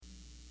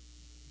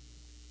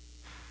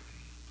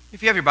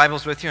If you have your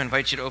Bibles with you, I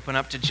invite you to open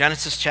up to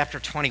Genesis chapter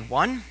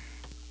 21.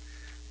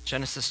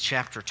 Genesis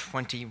chapter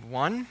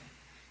 21.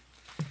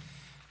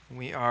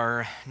 We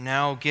are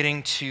now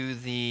getting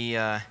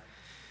to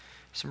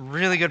some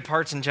really good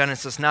parts in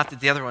Genesis. Not that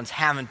the other ones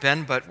haven't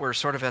been, but we're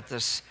sort of at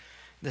this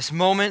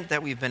moment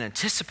that we've been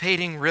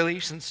anticipating, really,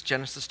 since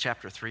Genesis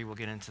chapter 3. We'll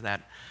get into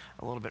that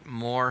a little bit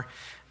more.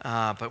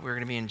 But we're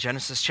going to be in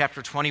Genesis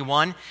chapter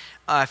 21.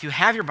 If you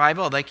have your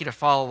Bible, I'd like you to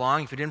follow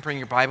along. If you didn't bring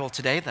your Bible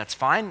today, that's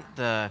fine.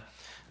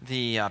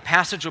 The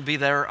passage will be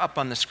there up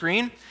on the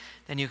screen.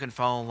 Then you can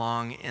follow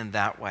along in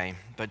that way.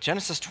 But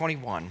Genesis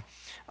 21,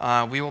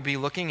 we will be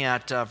looking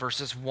at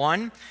verses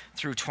 1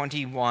 through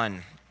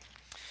 21.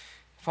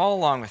 Follow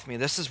along with me.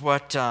 This is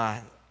what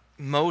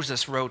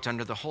Moses wrote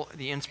under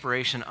the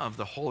inspiration of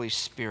the Holy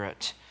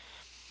Spirit.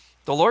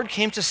 The Lord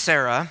came to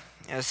Sarah,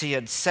 as he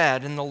had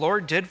said, and the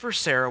Lord did for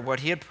Sarah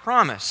what he had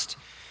promised.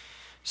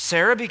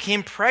 Sarah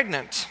became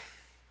pregnant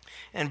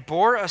and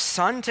bore a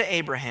son to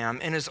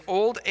Abraham in his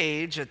old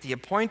age at the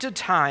appointed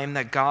time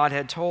that God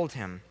had told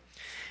him.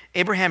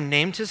 Abraham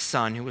named his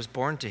son who was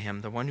born to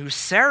him, the one who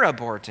Sarah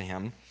bore to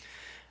him,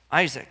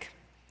 Isaac.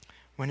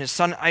 When his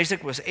son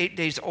Isaac was 8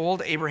 days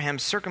old, Abraham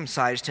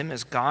circumcised him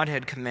as God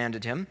had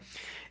commanded him.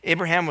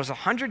 Abraham was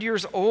 100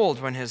 years old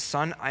when his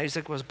son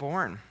Isaac was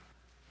born.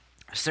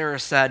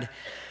 Sarah said,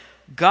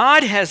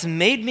 "God has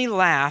made me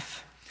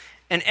laugh,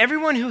 and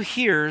everyone who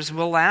hears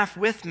will laugh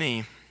with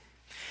me."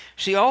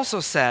 She also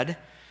said,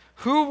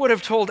 "Who would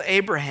have told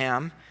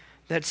Abraham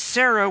that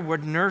Sarah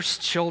would nurse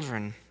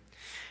children?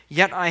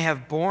 Yet I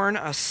have borne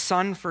a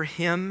son for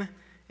him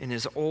in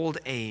his old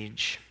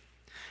age."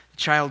 The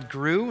child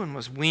grew and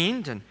was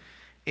weaned, and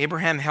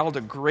Abraham held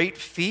a great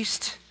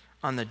feast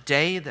on the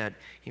day that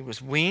he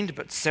was weaned.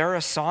 But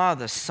Sarah saw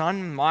the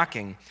son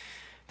mocking,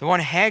 the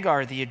one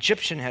Hagar the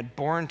Egyptian had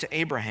borne to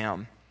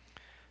Abraham.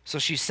 So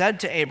she said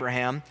to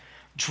Abraham,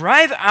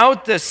 "Drive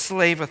out this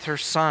slave with her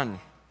son.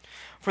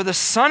 For the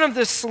son of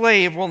this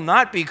slave will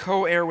not be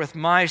co-heir with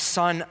my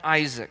son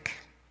Isaac."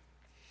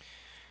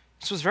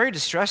 This was very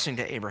distressing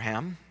to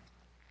Abraham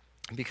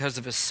because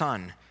of his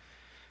son.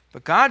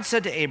 But God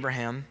said to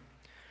Abraham,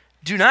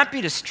 "Do not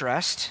be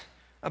distressed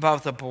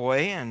about the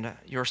boy and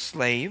your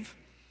slave.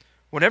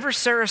 Whatever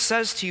Sarah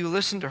says to you,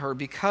 listen to her,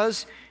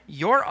 because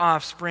your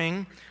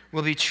offspring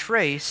will be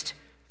traced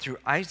through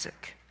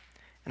Isaac.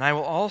 And I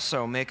will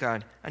also make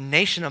a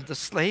nation of the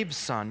slave's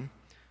son,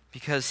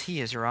 because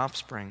he is your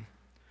offspring."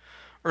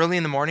 Early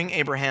in the morning,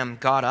 Abraham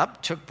got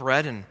up, took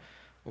bread and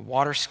a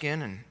water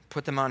skin, and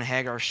put them on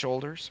Hagar's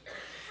shoulders,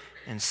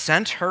 and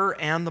sent her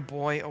and the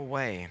boy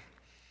away.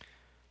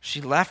 She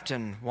left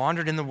and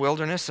wandered in the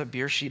wilderness of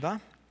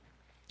Beersheba.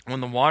 When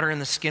the water in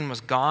the skin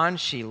was gone,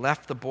 she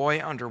left the boy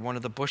under one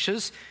of the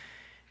bushes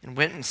and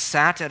went and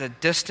sat at a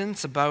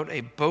distance about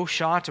a bow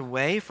shot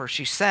away, for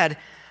she said,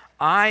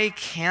 "I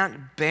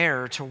can't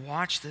bear to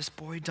watch this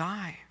boy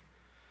die."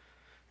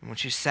 And when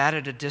she sat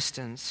at a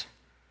distance,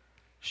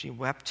 she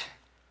wept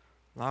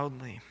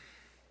loudly.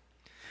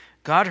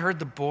 God heard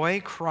the boy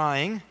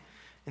crying,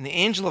 and the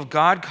angel of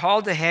God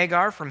called to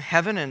Hagar from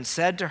heaven and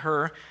said to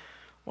her,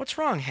 "What's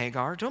wrong,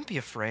 Hagar? Don't be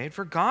afraid,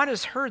 for God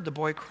has heard the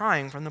boy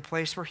crying from the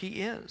place where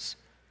he is.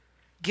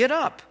 Get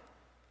up,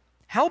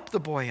 help the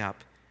boy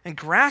up, and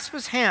grasp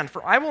his hand,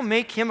 for I will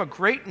make him a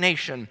great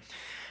nation."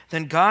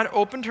 Then God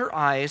opened her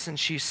eyes, and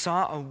she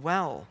saw a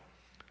well.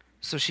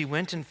 So she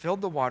went and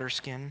filled the water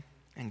skin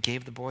and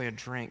gave the boy a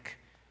drink.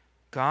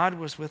 God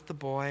was with the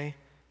boy,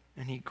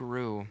 and he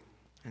grew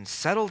and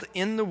settled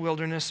in the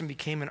wilderness and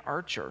became an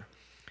archer.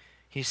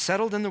 He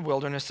settled in the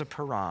wilderness of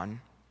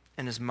Paran,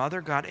 and his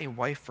mother got a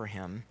wife for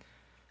him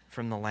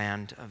from the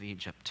land of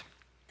Egypt.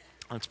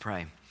 Let's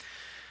pray.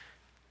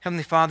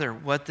 Heavenly Father,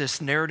 what this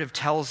narrative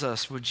tells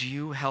us, would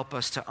you help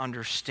us to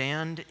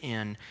understand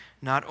in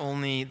not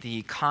only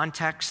the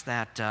context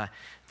that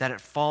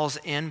it falls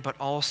in, but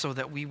also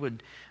that we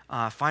would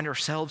find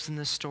ourselves in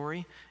this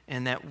story,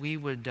 and that we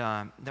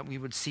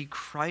would see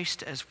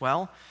Christ as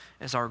well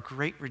as our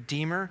great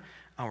Redeemer,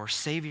 our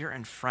Savior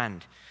and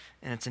friend.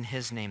 And it's in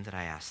his name that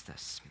I ask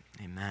this.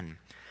 Amen.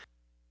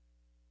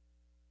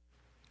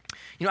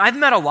 You know, I've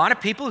met a lot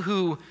of people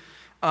who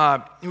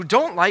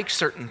don't like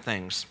certain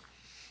things.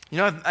 You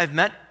know, I've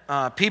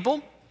met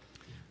people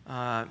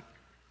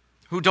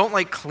who don't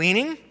like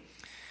cleaning,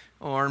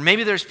 or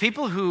maybe there's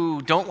people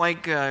who don't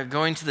like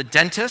going to the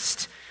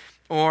dentist,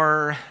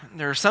 or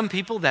there are some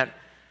people that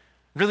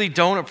really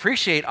don't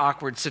appreciate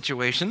awkward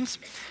situations.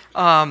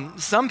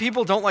 Some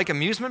people don't like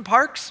amusement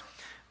parks.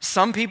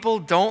 Some people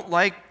don't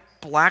like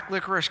black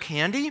licorice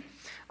candy.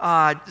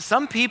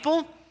 Some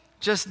people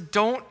just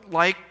don't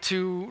like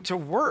to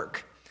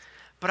work.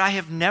 But I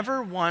have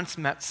never once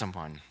met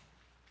someone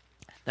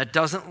that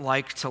doesn't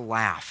like to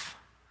laugh.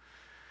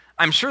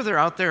 I'm sure they're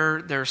out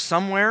there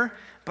somewhere,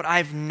 but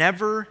I've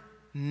never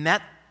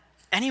met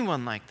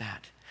anyone like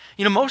that.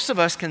 You know, most of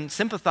us can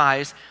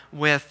sympathize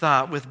with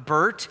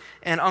Bert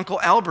and Uncle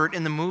Albert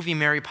in the movie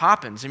Mary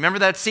Poppins. Remember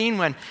that scene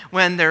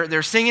when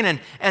they're singing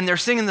and they're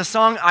singing the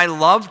song, I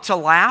Love to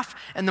Laugh,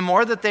 and the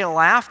more that they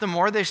laugh, the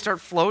more they start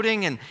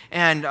floating,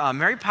 and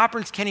Mary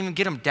Poppins can't even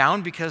get them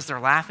down because they're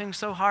laughing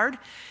so hard.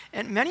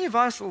 And many of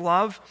us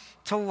love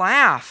to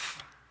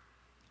laugh.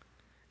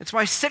 It's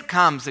why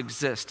sitcoms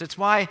exist. It's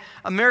why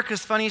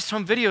America's Funniest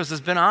Home Videos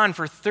has been on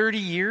for 30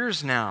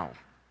 years now.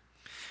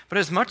 But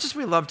as much as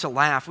we love to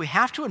laugh, we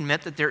have to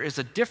admit that there is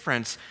a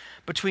difference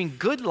between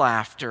good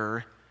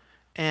laughter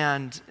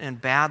and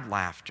bad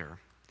laughter.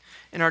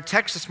 In our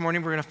text this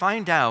morning, we're going to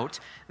find out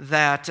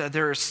that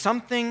there is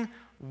something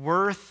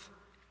worth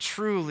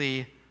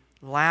truly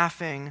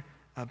laughing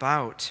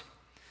about.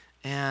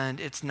 And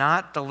it's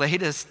not the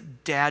latest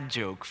dad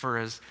joke, for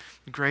as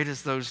great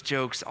as those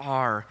jokes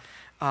are.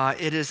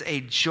 It is a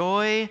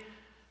joy-filled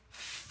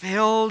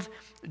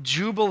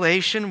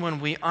jubilation when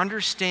we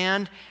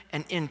understand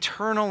and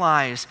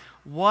internalize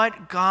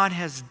what God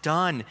has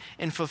done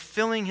in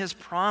fulfilling his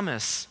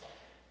promise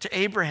to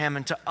Abraham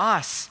and to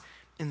us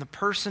in the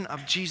person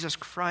of Jesus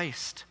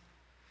Christ.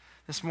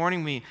 This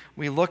morning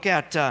we look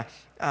at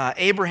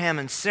Abraham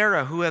and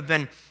Sarah, who have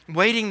been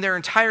waiting their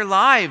entire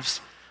lives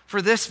for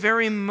this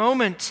very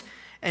moment,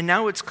 and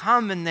now it's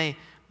come, and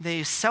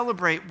they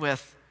celebrate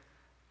with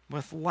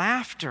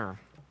laughter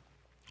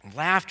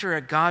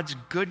at God's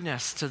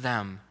goodness to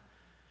them.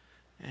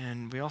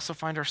 And we also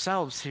find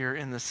ourselves here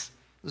in this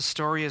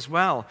story as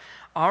well.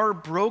 Our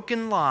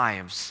broken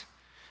lives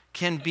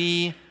can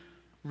be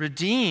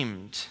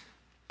redeemed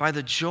by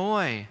the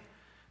joy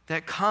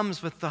that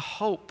comes with the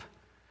hope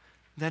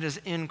that is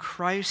in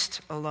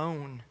Christ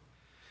alone.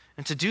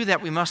 And to do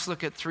that, we must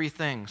look at three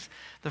things.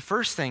 The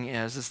first thing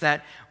is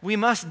that we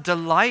must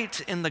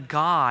delight in the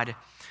God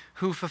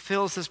who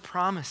fulfills his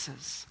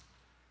promises.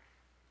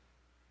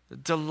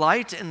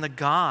 Delight in the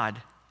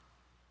God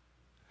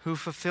who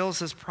fulfills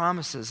his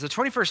promises. The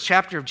 21st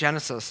chapter of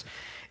Genesis,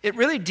 it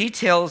really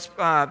details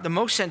the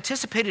most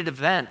anticipated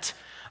event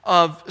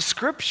of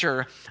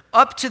Scripture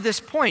up to this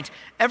point.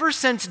 Ever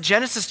since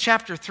Genesis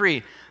chapter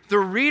 3, the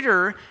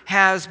reader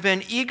has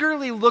been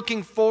eagerly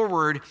looking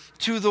forward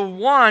to the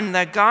one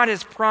that God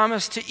has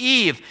promised to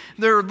Eve.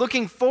 They're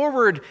looking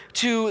forward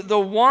to the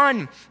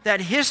one that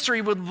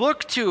history would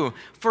look to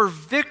for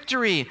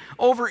victory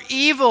over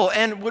evil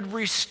and would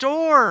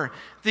restore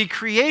the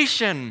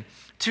creation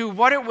to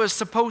what it was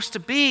supposed to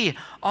be,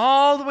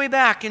 all the way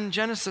back in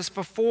Genesis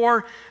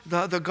before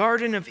the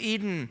Garden of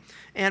Eden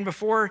and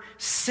before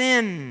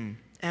sin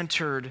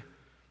entered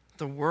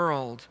the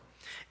world.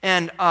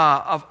 And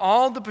of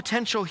all the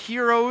potential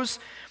heroes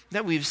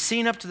that we've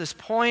seen up to this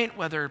point,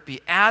 whether it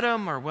be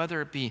Adam or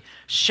whether it be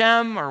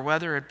Shem or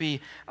whether it be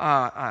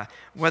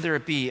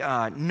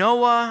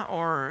Noah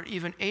or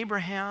even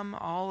Abraham,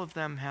 all of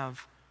them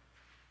have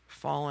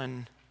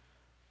fallen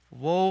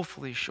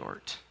woefully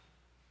short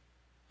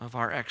of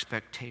our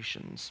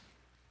expectations.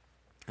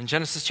 In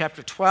Genesis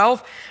chapter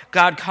 12,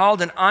 God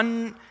called an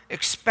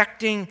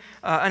unexpected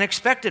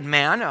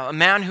man, a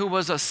man who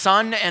was a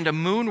sun and a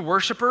moon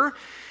worshiper,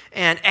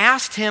 and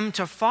asked him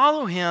to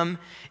follow him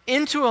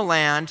into a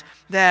land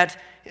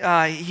that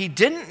he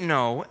didn't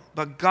know,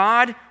 but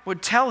God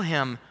would tell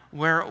him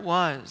where it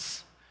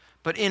was.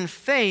 But in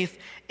faith,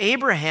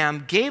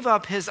 Abraham gave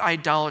up his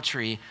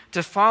idolatry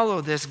to follow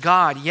this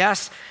God.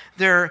 Yes,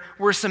 there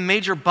were some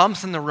major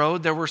bumps in the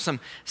road. There were some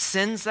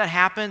sins that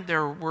happened.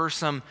 There were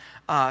some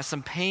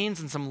pains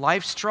and some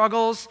life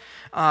struggles,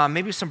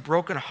 maybe some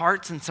broken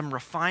hearts and some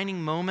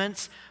refining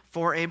moments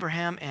for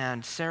Abraham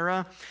and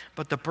Sarah.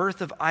 But the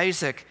birth of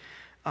Isaac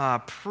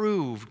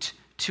proved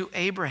to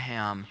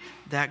Abraham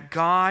that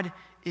God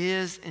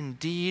is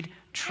indeed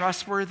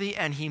trustworthy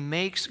and he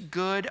makes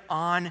good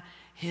on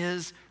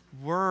his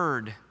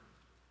word.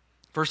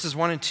 Verses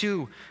 1 and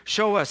 2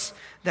 show us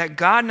that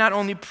God not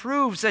only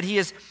proves that he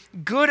is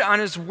good on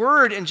his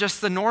word in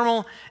just the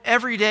normal,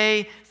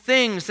 everyday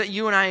things that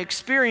you and I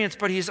experience,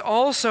 but he's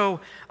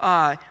also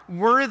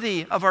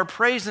worthy of our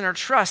praise and our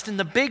trust in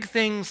the big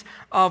things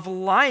of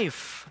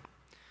life.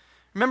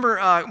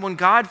 Remember when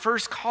God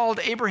first called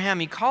Abraham,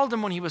 he called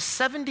him when he was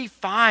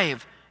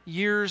 75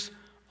 years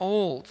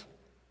old.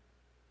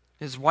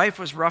 His wife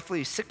was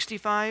roughly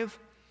 65.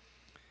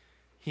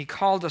 He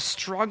called a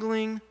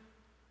struggling,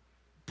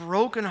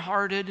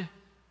 broken-hearted,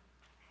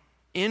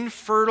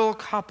 infertile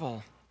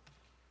couple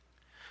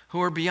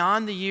who are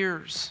beyond the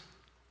years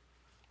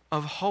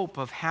of hope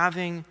of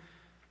having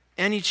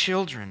any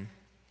children.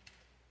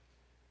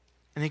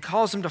 And he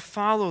calls them to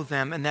follow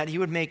them and that he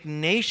would make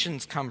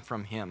nations come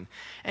from him.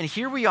 And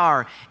here we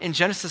are in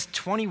Genesis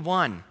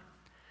 21,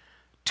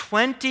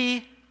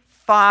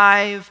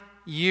 25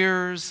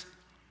 years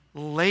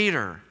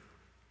later,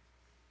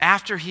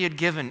 after he had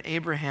given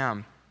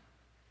Abraham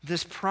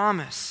this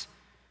promise.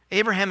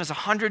 Abraham is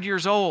 100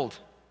 years old.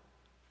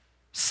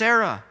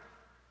 Sarah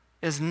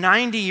is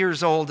 90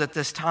 years old at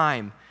this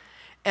time.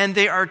 And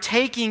they are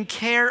taking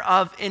care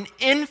of an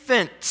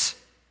infant.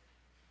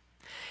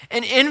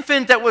 an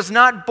infant that was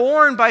not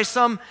born by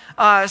some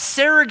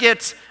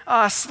surrogate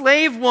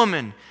slave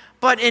woman,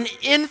 but an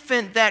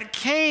infant that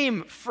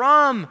came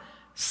from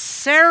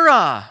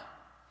Sarah.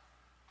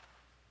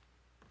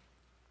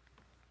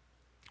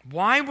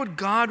 Why would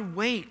God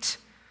wait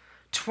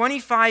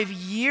 25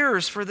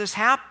 years for this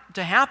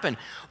to happen?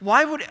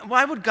 Why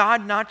would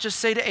God not just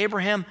say to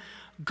Abraham,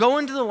 go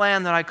into the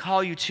land that I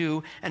call you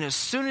to, and as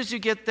soon as you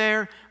get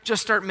there,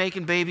 just start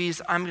making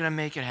babies. I'm going to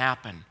make it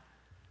happen.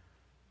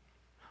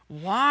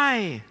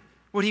 Why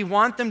would he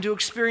want them to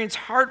experience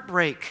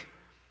heartbreak?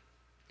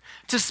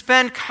 To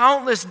spend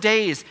countless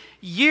days,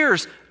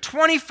 years,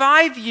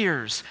 25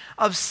 years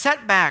of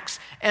setbacks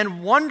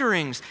and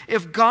wonderings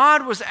if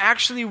God was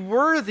actually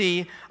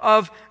worthy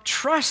of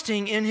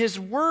trusting in his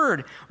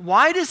word.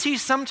 Why does he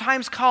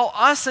sometimes call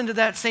us into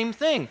that same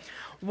thing?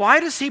 Why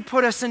does he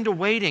put us into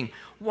waiting?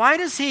 Why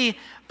does he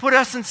put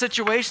us in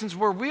situations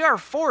where we are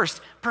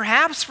forced,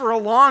 perhaps for a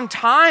long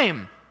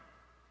time,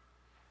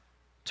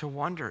 to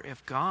wonder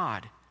if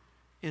God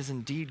is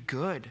indeed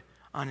good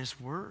on his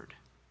word?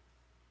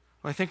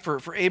 Well, I think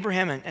for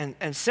Abraham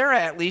and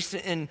Sarah, at least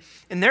in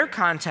their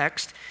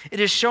context, it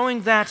is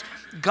showing that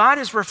God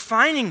is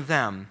refining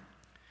them.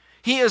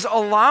 He is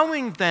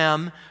allowing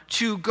them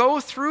to go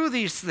through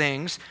these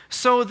things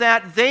so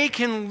that they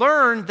can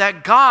learn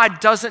that God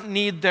doesn't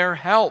need their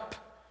help.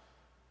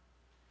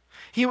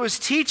 He was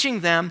teaching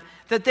them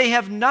that they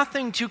have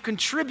nothing to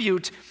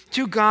contribute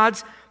to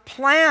God's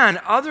plan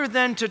other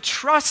than to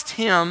trust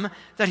him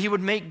that he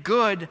would make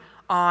good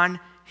on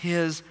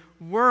his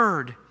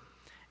word.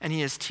 And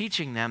he is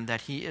teaching them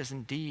that he is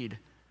indeed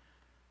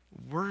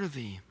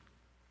worthy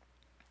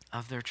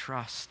of their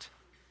trust.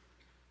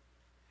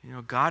 You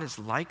know, God is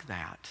like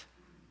that.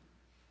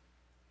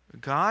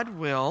 God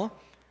will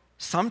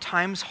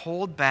sometimes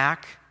hold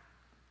back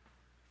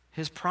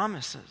his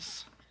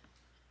promises.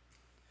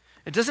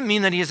 It doesn't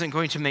mean that he isn't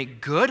going to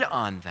make good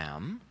on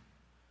them,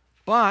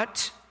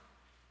 but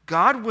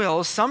God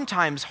will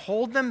sometimes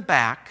hold them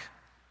back.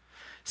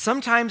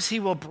 Sometimes he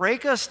will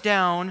break us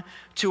down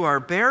to our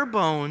bare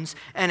bones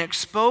and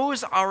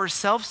expose our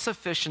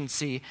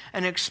self-sufficiency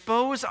and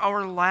expose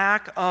our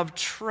lack of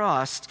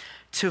trust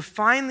to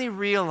finally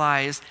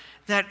realize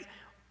that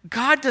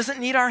God doesn't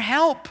need our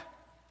help.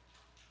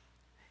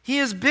 He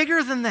is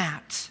bigger than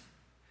that.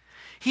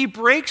 He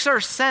breaks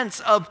our sense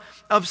of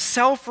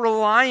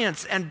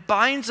self-reliance and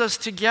binds us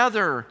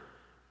together,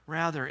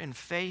 rather, in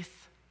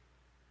faith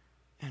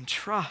and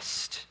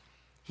trust.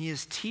 He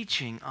is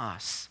teaching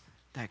us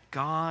that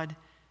God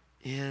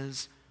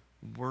is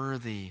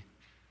worthy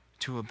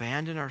to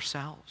abandon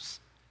ourselves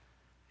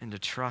and to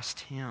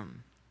trust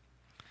him.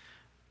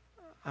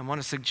 I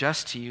want to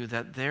suggest to you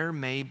that there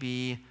may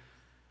be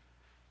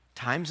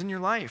times in your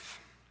life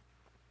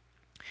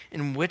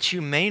in which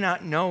you may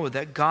not know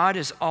that God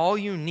is all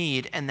you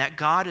need and that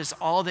God is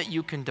all that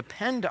you can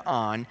depend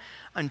on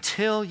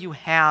until you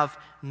have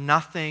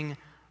nothing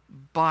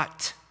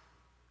but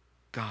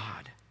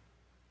God.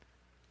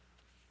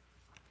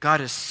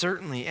 God is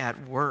certainly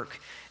at work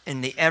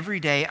in the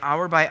everyday,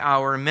 hour by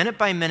hour, minute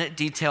by minute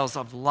details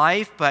of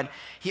life, but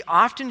he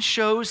often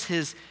shows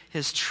his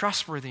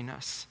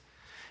trustworthiness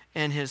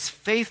and his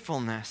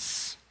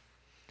faithfulness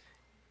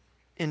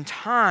in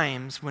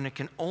times when it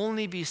can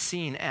only be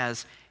seen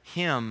as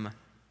him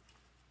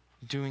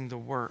doing the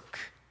work,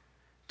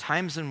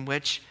 times in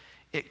which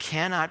it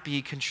cannot be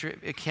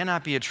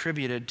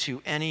attributed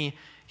to any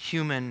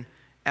human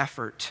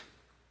effort.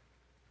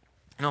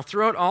 Now,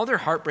 throughout all their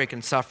heartbreak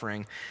and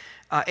suffering,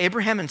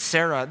 Abraham and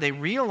Sarah, they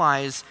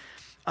realize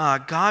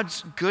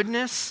God's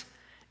goodness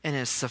and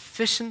his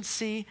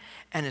sufficiency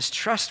and his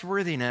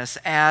trustworthiness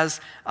as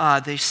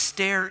they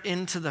stare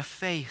into the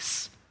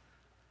face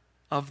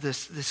of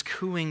this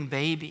cooing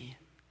baby.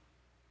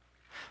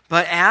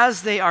 But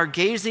as they are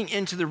gazing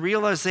into the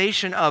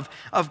realization of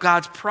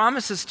God's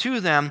promises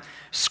to them,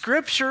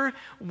 Scripture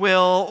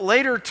will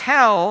later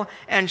tell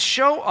and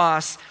show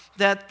us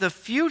that the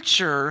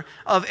future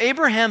of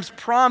Abraham's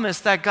promise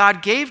that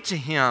God gave to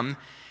him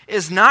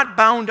is not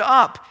bound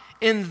up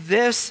in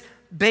this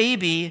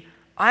baby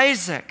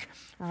Isaac.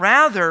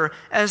 Rather,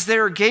 as they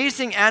are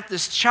gazing at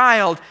this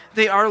child,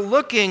 they are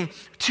looking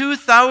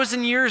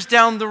 2,000 years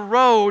down the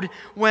road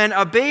when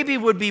a baby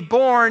would be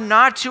born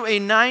not to a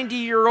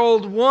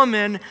 90-year-old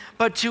woman,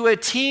 but to a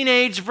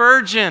teenage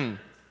virgin.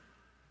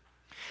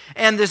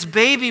 And this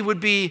baby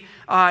would be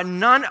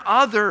none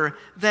other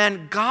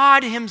than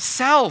God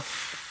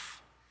himself.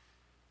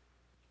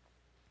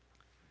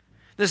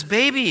 This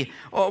baby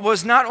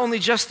was not only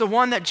just the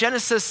one that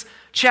Genesis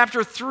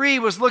chapter 3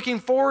 was looking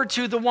forward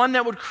to, the one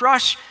that would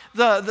crush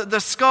the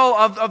skull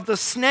of the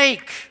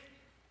snake,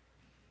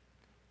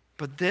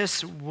 but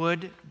this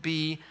would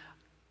be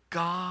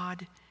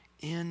God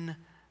in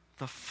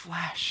the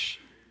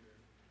flesh.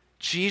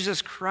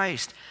 Jesus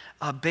Christ,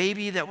 a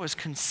baby that was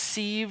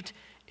conceived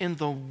in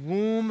the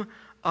womb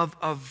of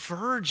a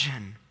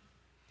virgin.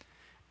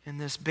 And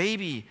this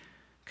baby,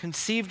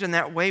 conceived in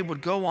that way,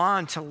 would go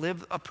on to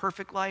live a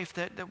perfect life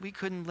that we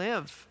couldn't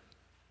live,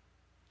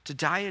 to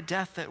die a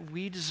death that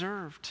we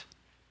deserved.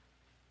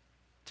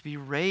 to be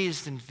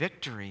raised in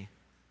victory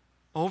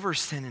over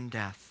sin and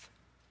death,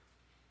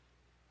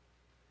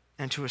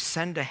 and to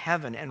ascend to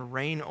heaven and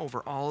reign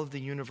over all of the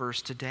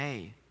universe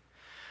today.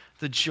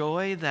 The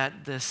joy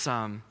that this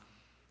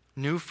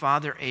new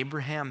father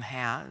Abraham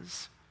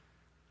has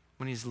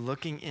when he's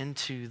looking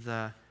into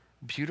the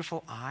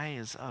beautiful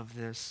eyes of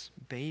this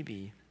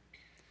baby.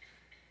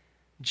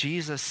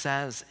 Jesus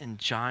says in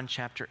John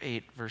chapter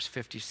 8, verse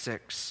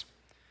 56,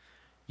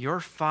 "Your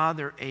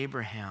father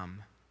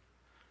Abraham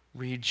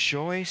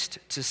rejoiced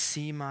to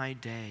see my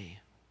day.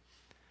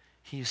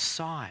 He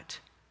saw it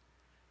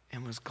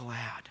and was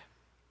glad."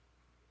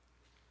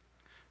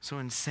 So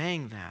in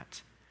saying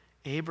that,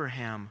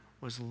 Abraham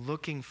was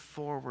looking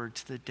forward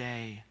to the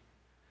day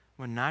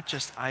when not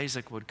just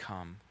Isaac would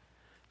come,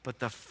 but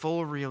the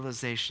full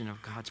realization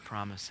of God's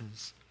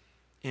promises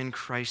in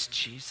Christ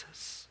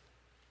Jesus.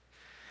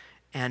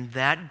 And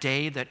that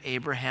day that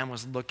Abraham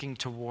was looking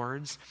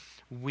towards,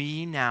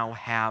 we now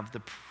have the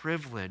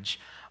privilege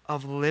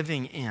of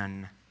living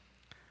in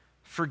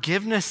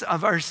forgiveness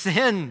of our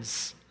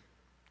sins,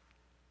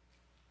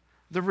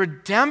 the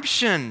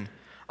redemption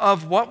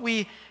of what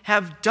we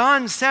have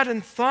done, said,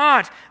 and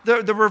thought,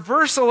 the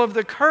reversal of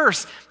the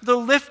curse, the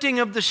lifting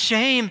of the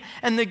shame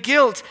and the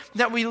guilt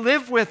that we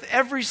live with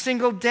every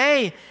single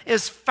day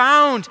is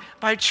found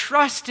by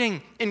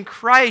trusting in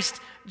Christ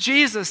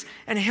Jesus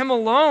and Him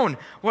alone.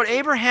 What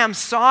Abraham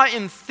saw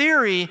in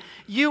theory,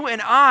 you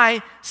and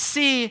I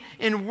see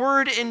in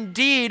word and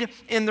deed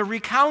in the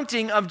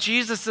recounting of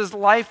Jesus'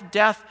 life,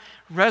 death,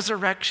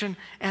 resurrection,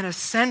 and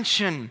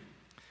ascension.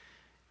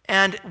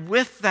 And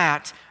with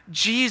that,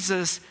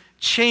 Jesus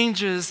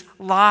changes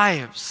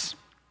lives.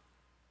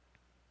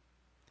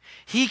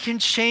 He can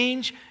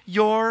change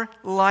your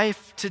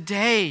life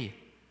today.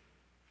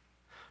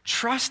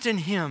 Trust in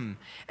Him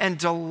and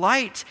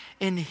delight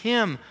in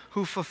Him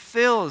who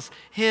fulfills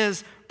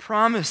His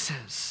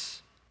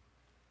promises.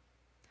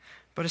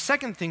 But a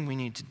second thing we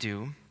need to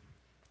do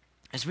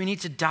is we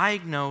need to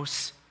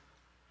diagnose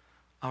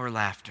our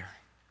laughter.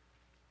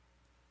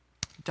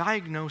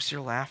 Diagnose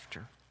your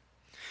laughter.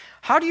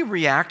 How do you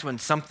react when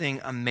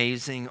something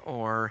amazing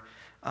or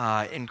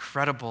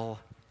incredible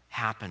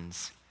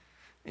happens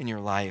in your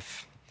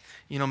life?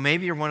 You know,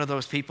 maybe you're one of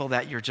those people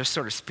that you're just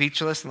sort of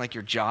speechless and like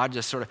your jaw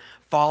just sort of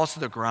falls to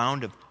the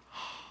ground of,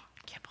 "Oh,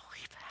 I can't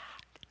believe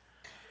that."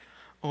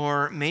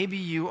 Or maybe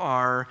you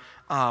are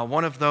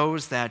one of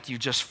those that you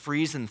just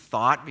freeze in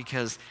thought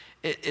because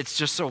it's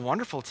just so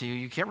wonderful to you,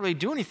 you can't really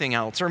do anything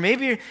else. Or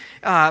maybe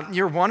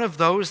you're one of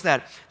those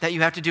that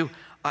you have to do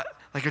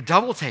like a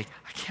double take.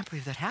 "I can't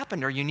believe that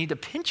happened," or you need to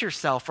pinch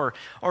yourself, or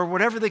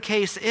whatever the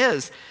case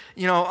is.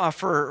 You know,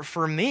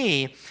 for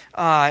me,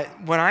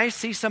 when I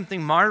see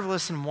something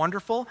marvelous and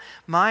wonderful,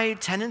 my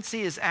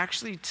tendency is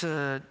actually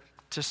to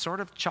sort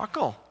of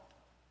chuckle,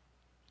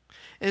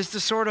 is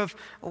to sort of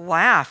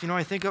laugh. You know,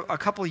 I think a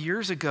couple of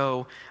years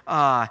ago,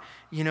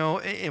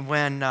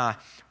 when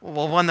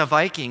the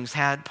Vikings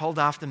had pulled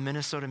off the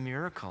Minnesota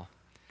Miracle.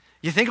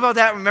 You think about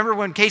that. Remember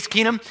when Case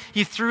Keenum,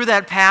 he threw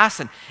that pass,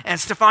 and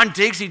Stephon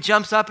Diggs, he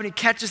jumps up and he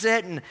catches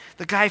it, and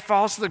the guy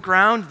falls to the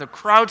ground. The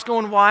crowd's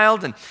going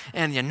wild,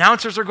 and the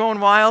announcers are going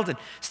wild, and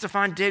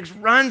Stephon Diggs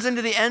runs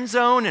into the end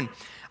zone, and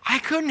I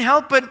couldn't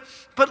help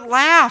but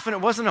laugh. And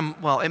it wasn't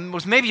it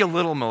was maybe a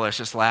little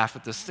malicious laugh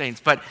at the Saints,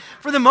 but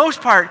for the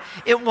most part,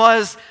 it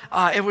was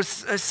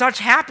such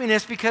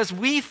happiness because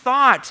we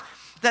thought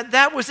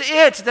that was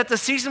it, that the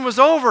season was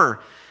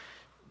over.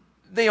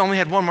 They only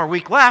had one more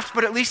week left,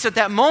 but at least at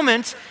that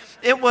moment,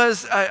 it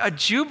was a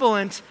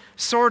jubilant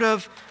sort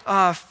of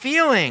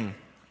feeling.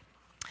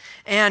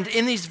 And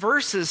in these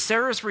verses,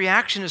 Sarah's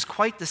reaction is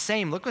quite the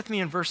same. Look with me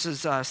in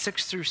verses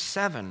 6 through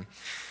 7.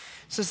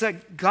 It says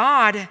that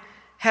God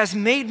has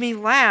made me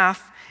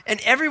laugh, and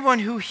everyone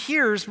who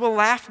hears will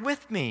laugh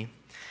with me.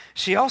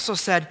 She also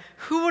said,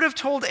 "Who would have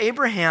told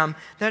Abraham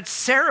that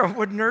Sarah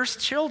would nurse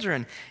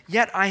children?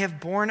 Yet I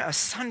have borne a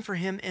son for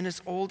him in his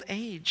old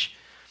age."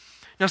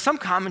 Now, some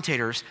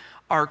commentators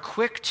are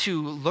quick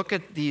to look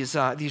at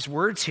these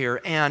words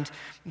here, and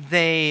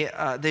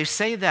they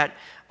say that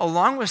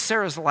along with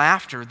Sarah's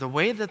laughter, the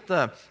way that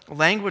the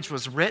language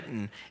was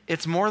written,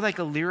 it's more like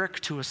a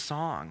lyric to a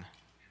song.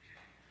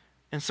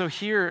 And so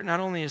here, not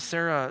only is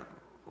Sarah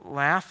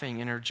laughing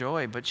in her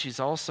joy, but she's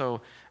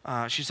also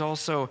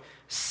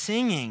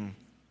singing.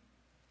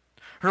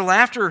 Her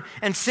laughter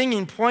and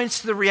singing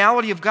points to the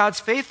reality of God's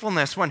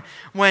faithfulness.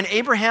 When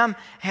Abraham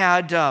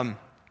had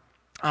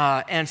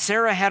and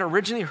Sarah had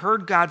originally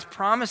heard God's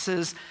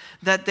promises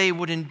that they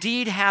would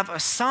indeed have a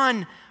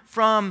son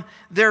from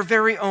their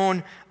very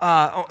own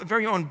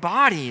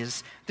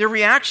bodies, their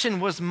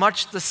reaction was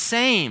much the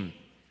same.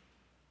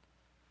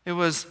 It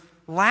was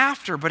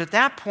laughter, but at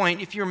that point,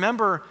 if you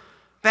remember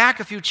back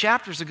a few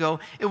chapters ago,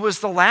 it was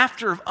the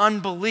laughter of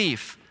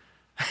unbelief.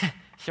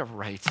 You're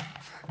right.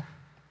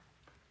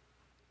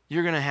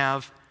 You're going to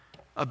have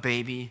a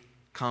baby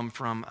come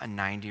from a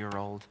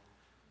 90-year-old.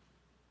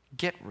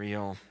 Get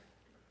real.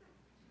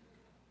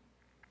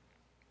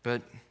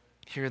 But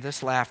here,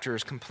 this laughter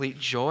is complete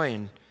joy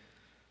and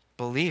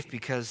belief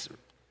because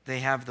they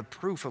have the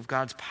proof of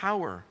God's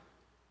power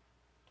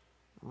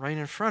right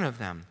in front of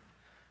them.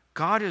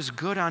 God is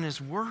good on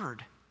his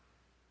word.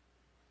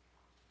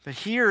 But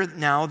here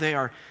now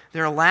they're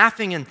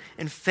laughing in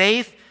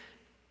faith,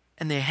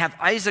 and they have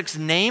Isaac's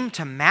name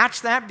to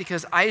match that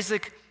because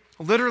Isaac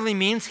literally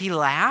means he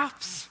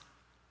laughs.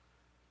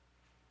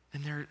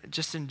 And they're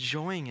just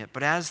enjoying it.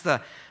 But as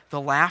the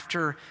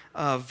laughter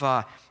of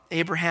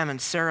Abraham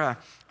and Sarah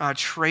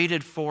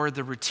traded for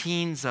the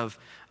routines of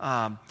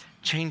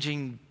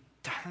changing,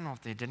 I don't know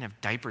if they didn't have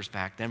diapers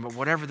back then, but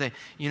whatever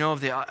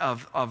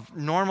of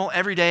normal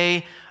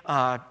everyday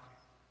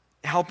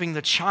helping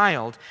the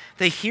child,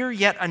 they hear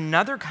yet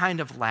another kind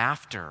of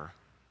laughter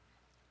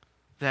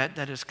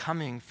that is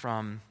coming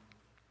from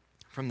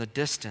the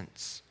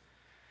distance.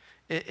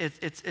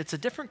 It's a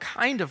different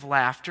kind of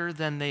laughter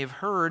than they've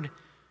heard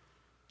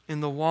in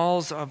the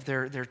walls of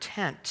their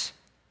tent.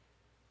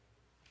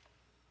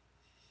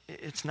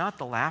 It's not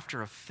the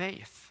laughter of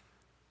faith.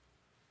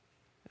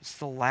 It's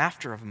the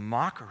laughter of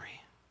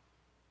mockery.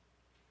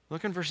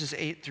 Look in verses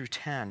 8 through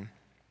 10.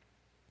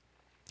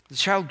 The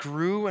child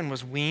grew and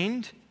was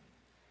weaned,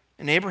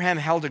 and Abraham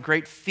held a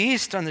great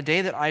feast on the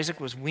day that Isaac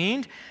was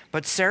weaned.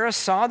 But Sarah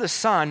saw the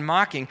son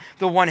mocking,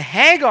 the one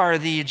Hagar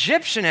the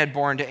Egyptian had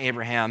borne to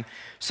Abraham.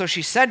 So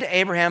she said to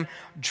Abraham,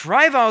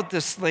 "Drive out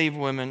the slave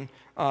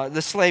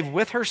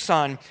with her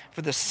son,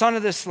 for the son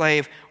of the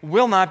slave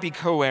will not be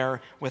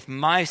co-heir with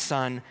my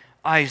son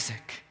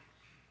Isaac."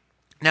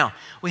 Now,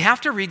 we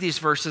have to read these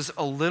verses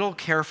a little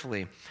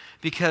carefully,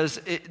 because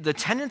the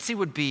tendency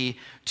would be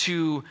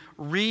to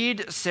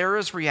read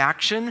Sarah's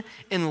reaction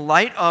in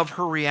light of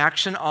her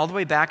reaction all the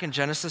way back in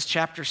Genesis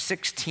chapter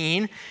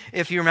 16.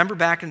 If you remember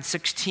back in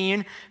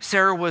 16,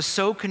 Sarah was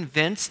so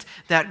convinced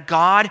that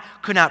God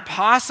could not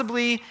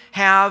possibly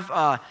have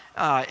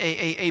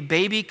a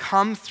baby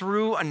come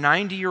through a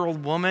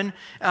 90-year-old woman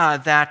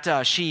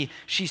that she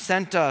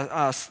sent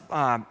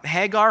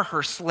Hagar,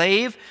 her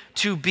slave,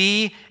 to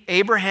be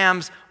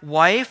Abraham's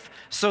wife,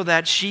 so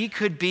that she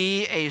could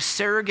be a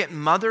surrogate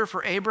mother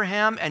for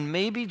Abraham, and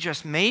maybe,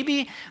 just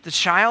maybe, the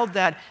child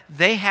that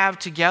they have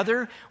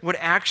together would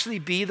actually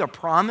be the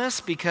promise,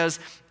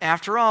 because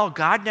after all,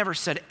 God never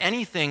said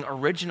anything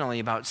originally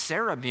about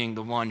Sarah being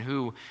the one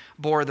who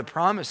bore the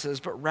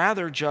promises, but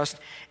rather just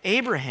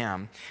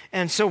Abraham.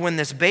 And so when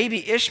this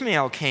baby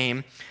Ishmael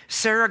came,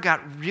 Sarah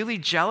got really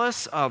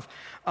jealous of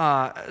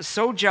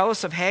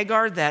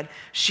Hagar that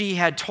she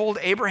had told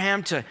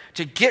Abraham to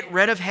get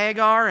rid of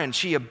Hagar, and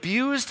she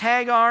abused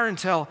Hagar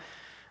until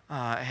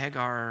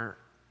Hagar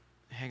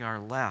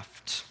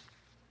left.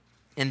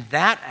 In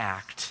that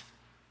act,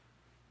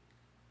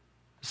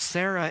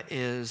 Sarah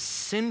is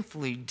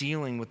sinfully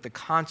dealing with the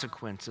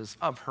consequences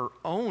of her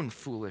own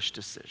foolish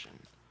decision.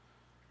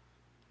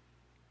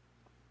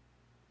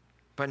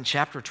 But in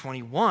chapter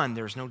 21,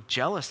 there's no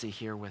jealousy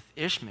here with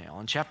Ishmael.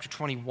 In chapter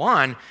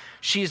 21,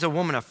 she's a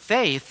woman of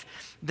faith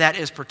that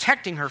is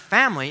protecting her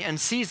family and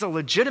sees a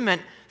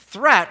legitimate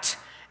threat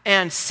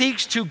and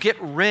seeks to get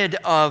rid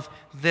of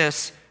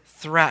this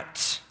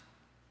threat.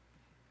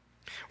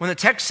 When the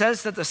text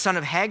says that the son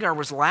of Hagar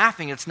was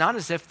laughing, it's not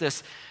as if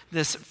this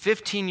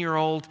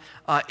 15-year-old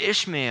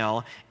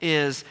Ishmael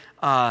is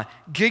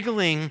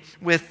giggling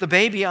with the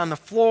baby on the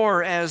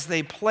floor as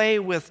they play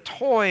with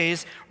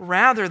toys.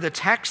 Rather, the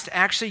text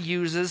actually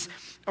uses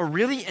a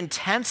really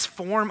intense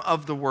form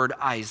of the word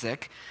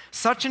Isaac,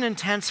 such an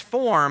intense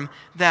form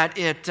that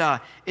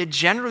it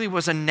generally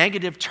was a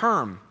negative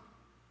term,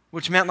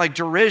 which meant like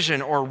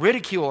derision or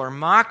ridicule or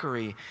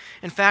mockery.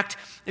 In fact,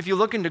 if you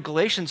look into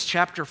Galatians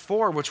chapter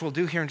 4, which we'll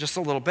do here in just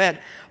a little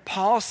bit,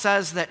 Paul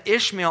says that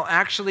Ishmael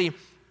actually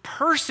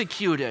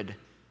persecuted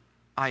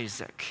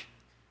Isaac.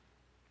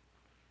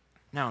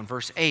 Now in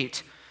verse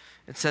 8,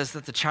 it says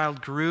that the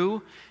child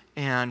grew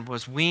and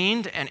was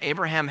weaned, and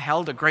Abraham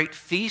held a great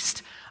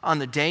feast on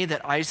the day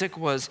that Isaac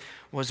was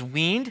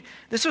weaned.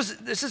 This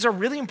is a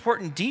really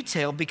important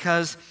detail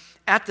because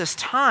at this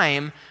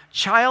time,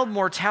 child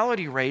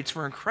mortality rates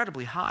were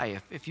incredibly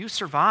high. If you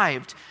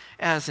survived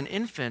as an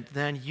infant,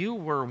 then you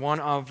were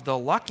one of the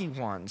lucky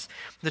ones.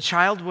 The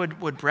child would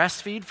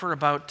breastfeed for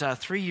about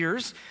 3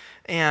 years,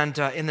 and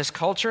in this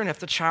culture, and if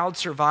the child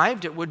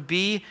survived, it would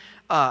be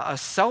a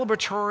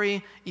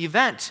celebratory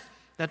event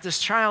that this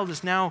child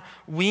is now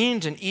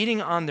weaned and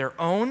eating on their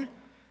own,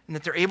 and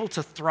that they're able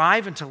to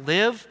thrive and to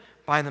live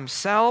by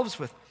themselves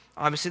with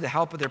obviously the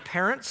help of their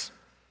parents.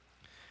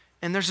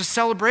 And there's a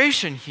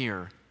celebration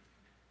here.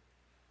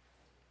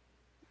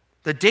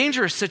 The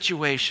dangerous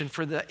situation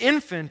for the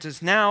infant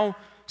is now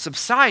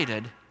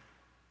subsided,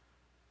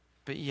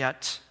 but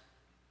yet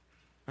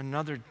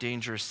another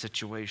dangerous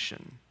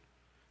situation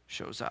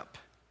shows up,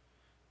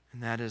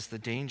 and that is the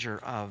danger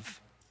of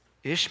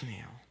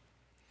Ishmael.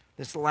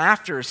 This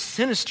laughter is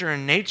sinister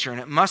in nature, and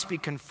it must be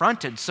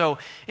confronted. So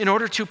in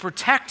order to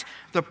protect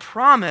the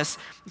promise,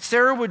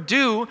 Sarah would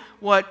do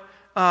what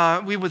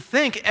we would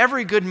think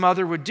every good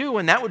mother would do,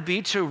 and that would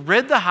be to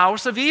rid the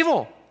house of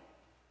evil.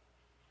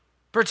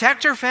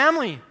 Protect her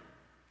family.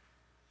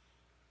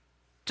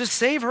 To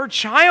save her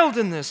child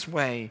in this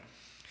way.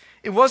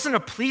 It wasn't a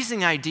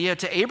pleasing idea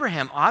to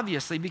Abraham,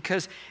 obviously,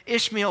 because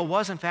Ishmael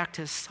was, in fact,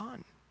 his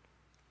son.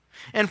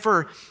 And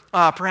for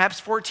perhaps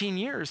 14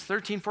 years,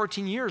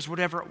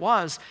 whatever it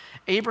was,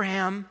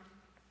 Abraham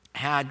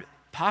had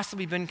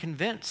possibly been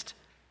convinced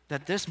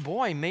that this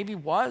boy maybe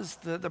was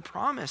the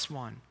promised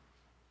one,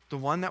 the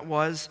one that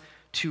was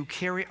to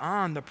carry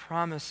on the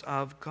promise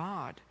of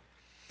God.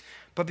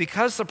 But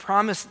because the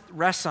promise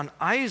rests on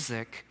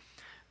Isaac,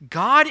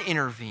 God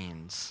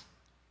intervenes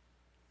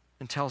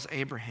and tells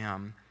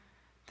Abraham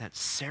that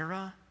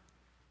Sarah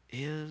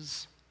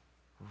is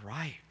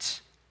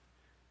right.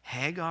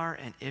 Hagar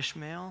and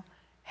Ishmael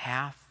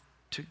have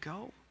to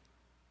go.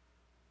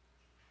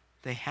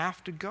 They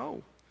have to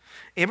go.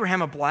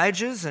 Abraham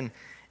obliges, and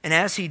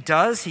as he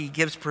does, he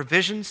gives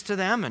provisions to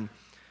them, and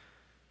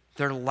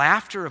their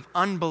laughter of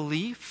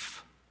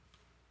unbelief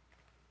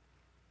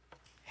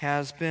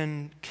has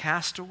been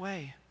cast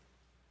away.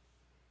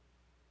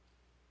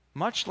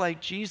 Much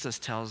like Jesus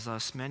tells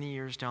us many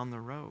years down the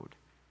road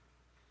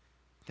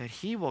that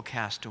he will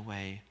cast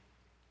away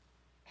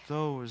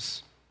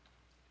those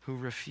who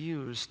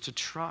refuse to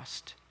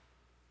trust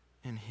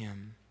in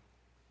him.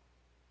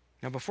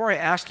 Now, before I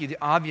ask you the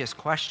obvious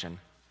question,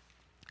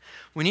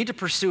 we need to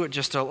pursue it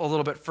just a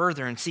little bit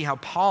further and see how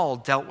Paul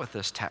dealt with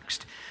this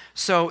text.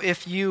 So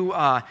if you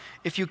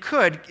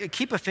could,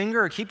 keep a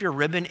finger or keep your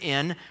ribbon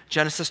in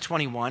Genesis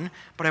 21,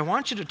 but I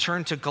want you to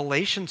turn to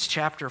Galatians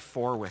chapter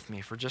 4 with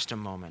me for just a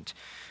moment.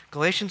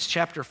 Galatians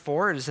chapter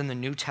 4, it is in the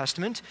New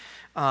Testament.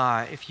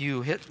 If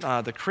you hit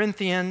the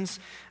Corinthians,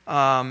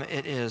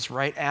 it is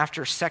right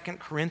after 2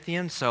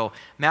 Corinthians. So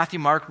Matthew,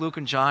 Mark, Luke,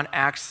 and John,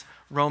 Acts,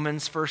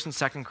 Romans, 1st and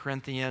 2nd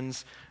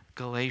Corinthians,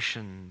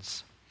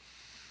 Galatians.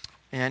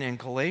 And in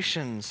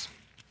Galatians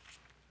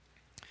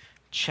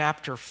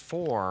chapter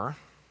 4,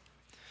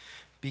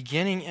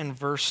 beginning in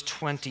verse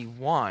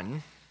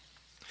 21,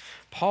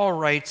 Paul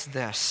writes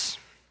this: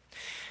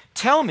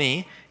 "Tell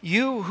me,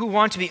 you who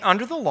want to be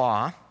under the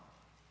law,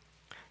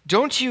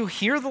 don't you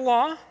hear the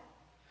law?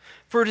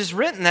 For it is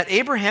written that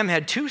Abraham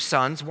had two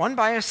sons, one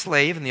by a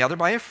slave and the other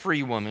by a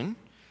free woman.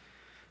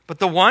 But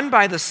the one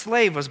by the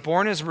slave was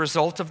born as a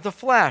result of the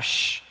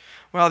flesh,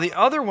 while the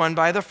other one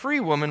by the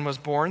free woman was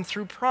born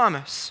through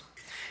promise.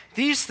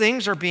 These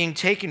things are being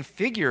taken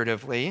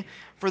figuratively,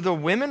 for the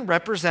women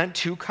represent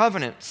two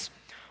covenants.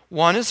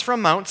 One is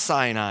from Mount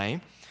Sinai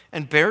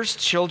and bears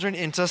children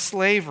into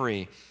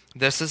slavery.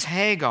 This is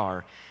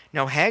Hagar.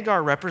 Now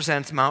Hagar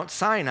represents Mount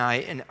Sinai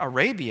in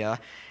Arabia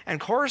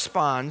and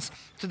corresponds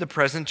to the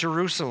present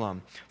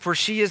Jerusalem, for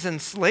she is in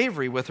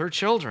slavery with her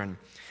children.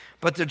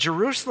 But the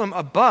Jerusalem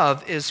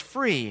above is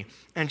free,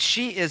 and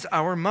she is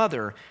our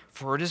mother,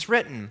 for it is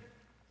written,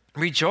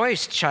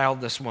 'Rejoice,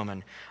 childless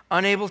woman,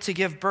 unable to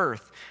give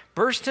birth.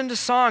 Burst into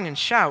song and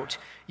shout,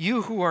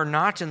 you who are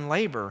not in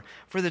labor,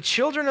 for the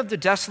children of the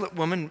desolate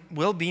woman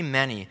will be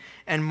many,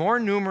 and more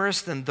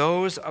numerous than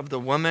those of the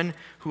woman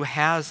who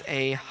has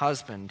a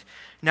husband.'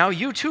 Now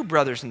you too,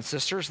 brothers and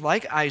sisters,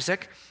 like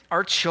Isaac,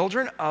 are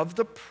children of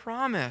the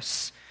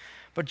promise.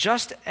 But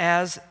just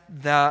as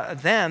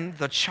then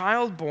the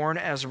child born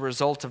as a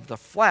result of the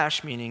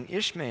flesh, meaning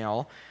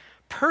Ishmael,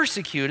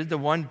 persecuted the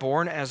one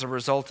born as a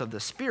result of the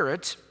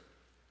Spirit,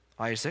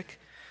 Isaac,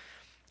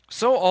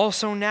 so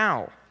also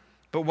now.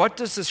 But what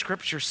does the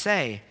Scripture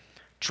say?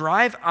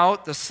 Drive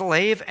out the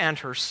slave and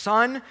her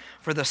son,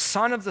 for the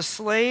son of the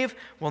slave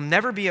will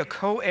never be a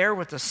co-heir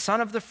with the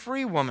son of the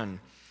free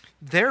woman.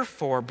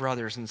 Therefore,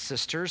 brothers and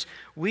sisters,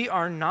 we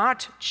are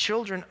not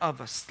children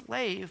of a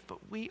slave,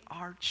 but we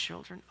are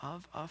children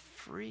of a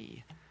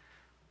free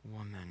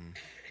woman."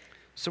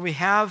 So we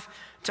have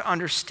to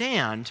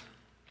understand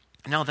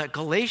now that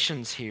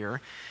Galatians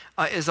here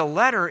is a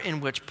letter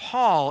in which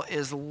Paul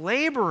is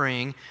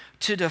laboring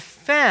to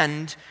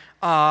defend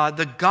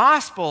the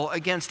gospel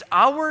against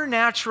our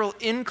natural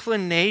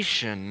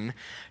inclination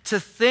to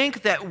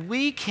think that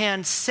we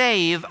can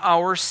save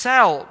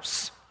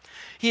ourselves.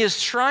 He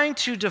is trying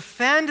to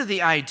defend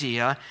the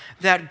idea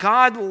that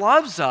God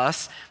loves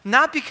us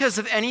not because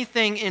of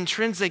anything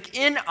intrinsic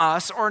in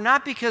us or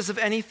not because of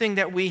anything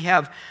that we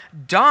have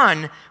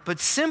done, but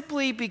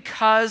simply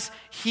because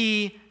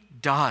he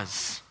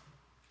does.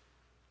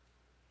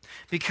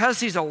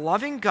 Because he's a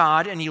loving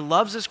God and he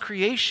loves his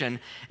creation,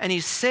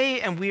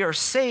 and we are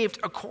saved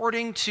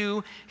according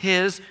to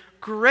his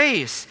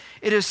grace.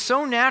 It is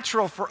so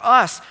natural for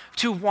us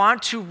to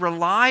want to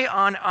rely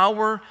on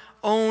our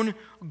own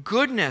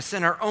goodness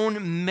and our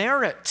own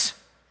merit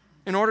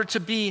in order to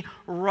be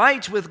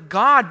right with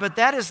God, but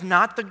that is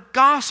not the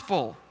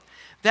gospel.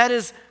 That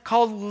is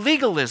called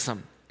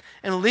legalism.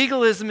 And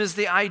legalism is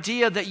the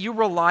idea that you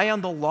rely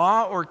on the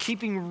law or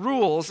keeping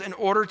rules in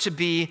order to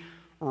be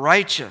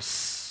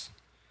righteous.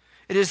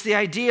 It is the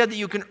idea that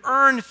you can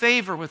earn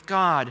favor with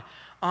God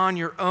on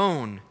your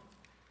own.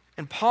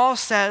 And Paul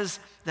says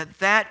that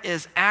that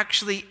is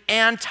actually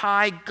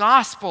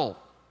anti-gospel.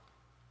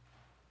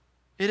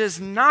 It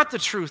is not the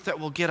truth that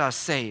will get us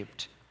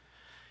saved.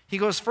 He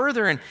goes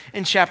further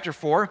in chapter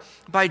 4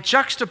 by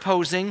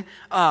juxtaposing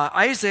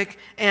Isaac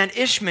and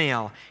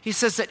Ishmael. He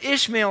says that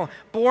Ishmael,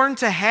 born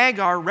to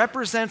Hagar,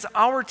 represents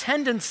our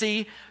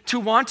tendency to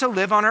want to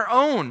live on our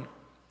own.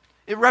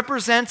 It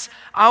represents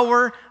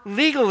our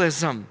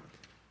legalism,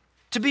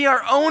 to be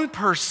our own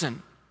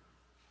person,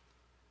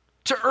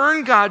 to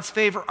earn God's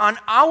favor on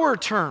our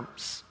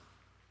terms,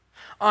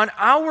 on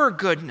our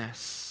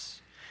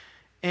goodness.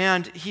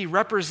 And he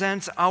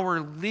represents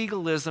our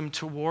legalism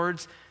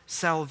towards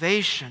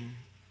salvation.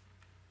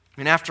 I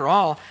mean, after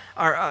all,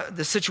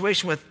 the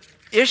situation with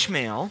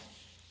Ishmael,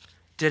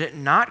 did it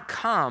not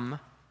come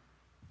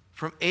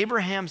from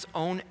Abraham's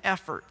own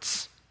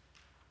efforts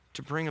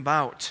to bring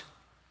about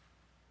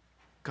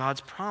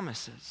God's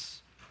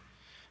promises?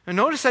 And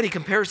notice that he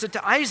compares it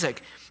to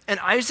Isaac. And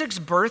Isaac's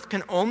birth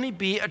can only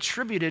be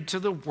attributed to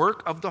the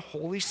work of the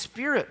Holy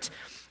Spirit.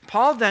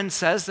 Paul then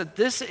says that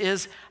this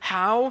is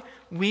how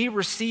we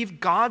receive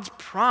God's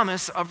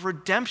promise of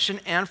redemption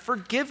and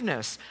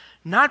forgiveness,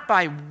 not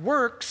by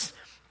works,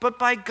 but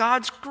by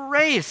God's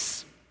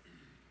grace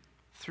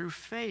through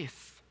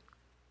faith.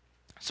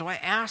 So I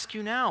ask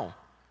you now,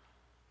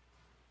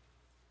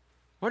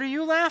 what are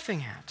you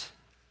laughing at?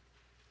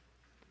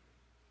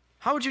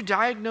 How would you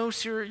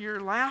diagnose your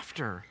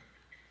laughter?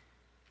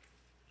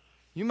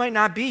 You might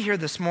not be here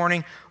this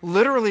morning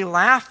literally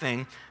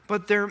laughing,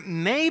 but there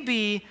may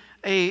be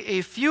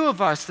a few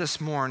of us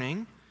this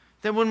morning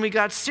that when we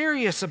got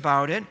serious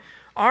about it,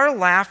 our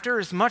laughter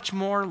is much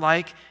more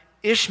like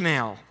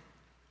Ishmael.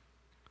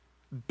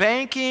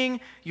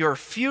 Banking your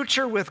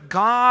future with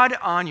God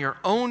on your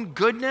own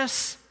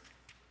goodness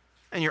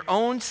and your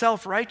own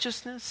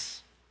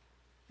self-righteousness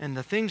and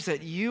the things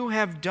that you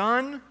have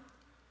done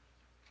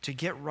to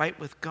get right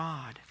with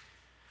God.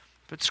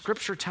 But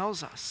Scripture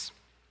tells us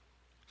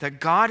that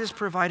God has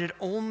provided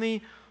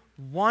only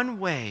one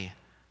way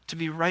to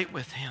be right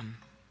with Him,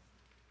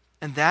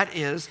 and that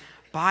is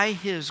by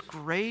His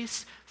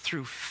grace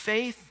through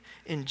faith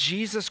in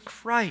Jesus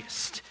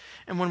Christ.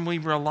 And when we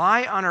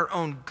rely on our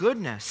own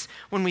goodness,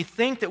 when we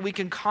think that we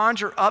can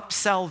conjure up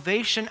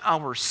salvation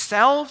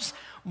ourselves,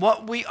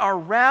 what we are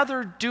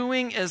rather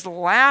doing is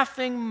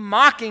laughing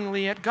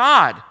mockingly at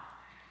God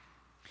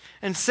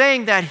and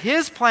saying that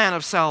His plan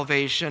of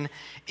salvation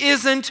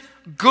isn't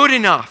good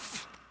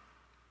enough.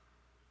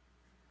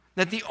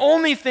 That the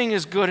only thing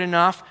is good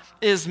enough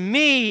is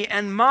me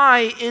and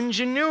my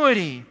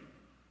ingenuity.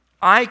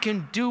 I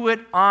can do it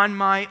on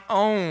my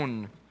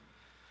own.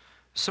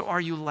 So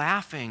are you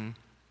laughing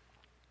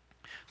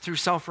through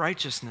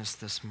self-righteousness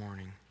this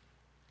morning?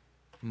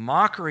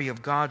 Mockery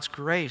of God's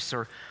grace?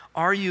 Or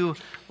are you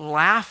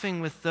laughing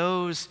with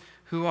those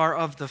who are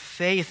of the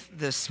faith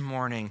this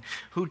morning,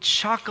 who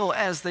chuckle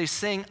as they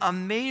sing,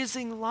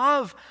 "Amazing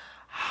love,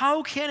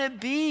 how can it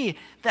be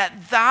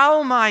that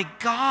thou, my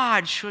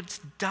God,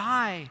 shouldst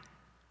die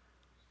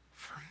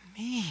for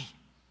me?"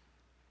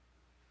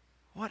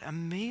 What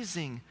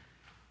amazing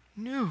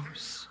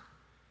news.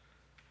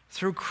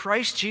 Through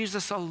Christ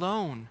Jesus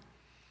alone,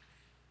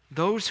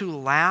 those who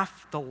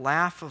laugh the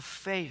laugh of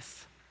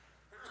faith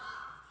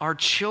are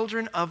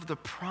children of the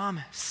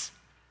promise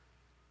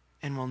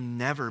and will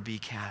never be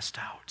cast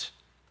out.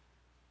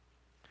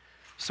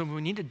 So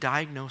we need to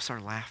diagnose our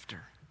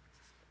laughter.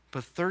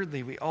 But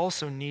thirdly, we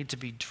also need to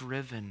be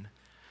driven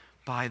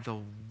by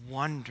the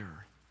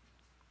wonder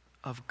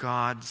of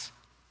God's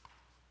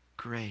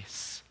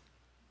grace.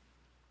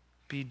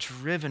 Be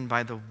driven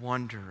by the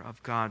wonder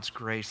of God's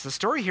grace. The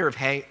story here of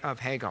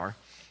Hagar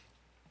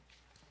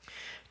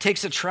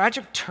takes a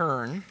tragic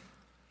turn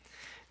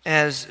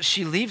as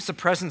she leaves the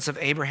presence of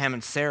Abraham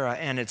and Sarah,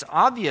 and it's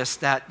obvious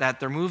that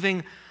they're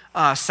moving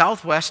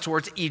southwest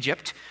towards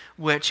Egypt,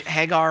 which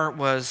Hagar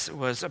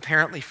was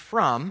apparently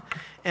from,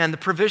 and the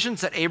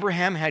provisions that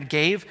Abraham had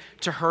gave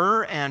to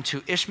her and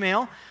to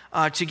Ishmael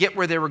to get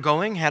where they were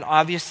going had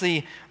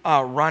obviously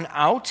run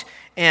out.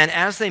 And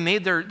as they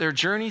made their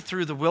journey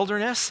through the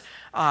wilderness,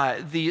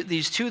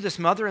 these two, this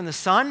mother and the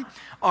son,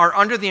 are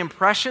under the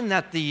impression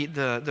that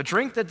the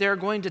drink that they're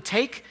going to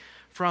take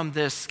from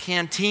this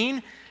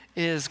canteen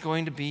is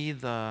going to be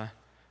the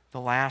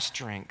last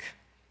drink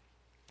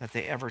that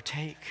they ever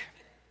take.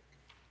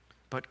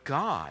 But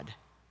God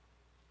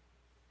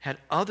had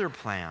other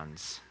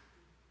plans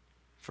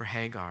for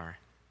Hagar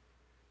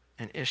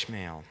and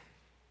Ishmael.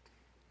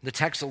 The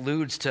text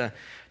alludes to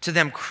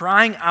them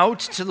crying out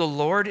to the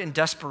Lord in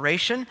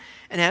desperation.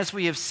 And as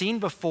we have seen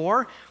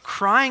before,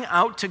 crying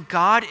out to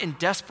God in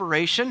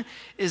desperation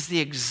is the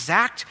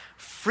exact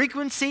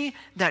frequency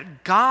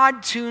that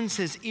God tunes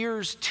His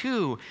ears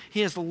to.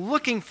 He is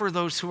looking for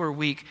those who are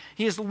weak.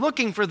 He is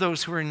looking for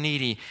those who are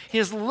needy. He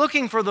is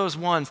looking for those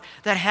ones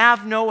that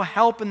have no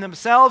help in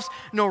themselves,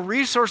 no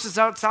resources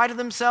outside of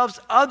themselves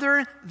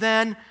other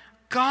than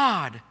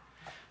God.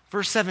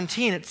 Verse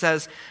 17, it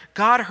says,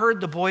 God heard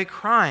the boy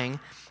crying,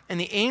 and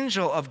the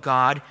angel of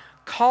God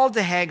called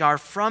to Hagar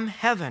from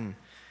heaven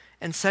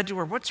and said to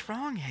her, "What's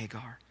wrong,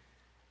 Hagar?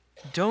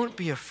 Don't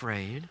be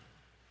afraid.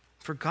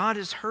 For God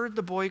has heard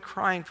the boy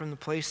crying from the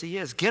place he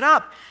is. Get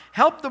up,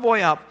 help the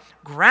boy up,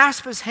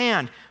 grasp his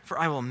hand, for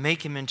I will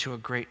make him into a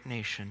great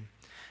nation.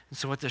 And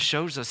so what this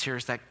shows us here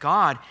is that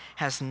God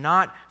has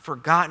not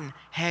forgotten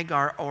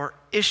Hagar or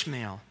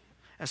Ishmael.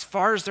 As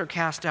far as they're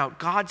cast out,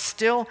 God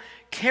still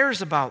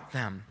cares about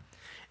them.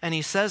 And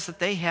he says that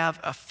they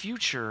have a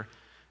future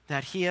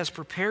that he has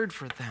prepared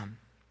for them.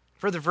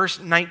 Further,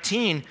 verse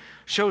 19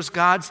 shows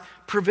God's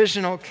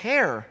provisional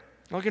care.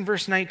 Look in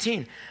verse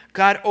 19.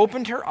 God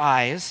opened her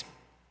eyes.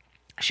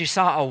 She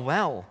saw a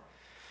well,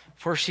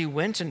 so she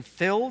went and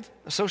filled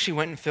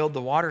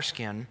the water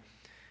skin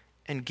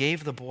and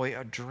gave the boy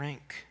a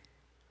drink.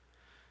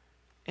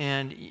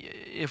 And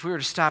if we were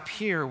to stop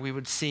here, we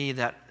would see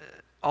that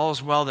all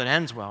is well that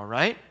ends well,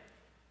 right?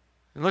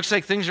 It looks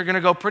like things are going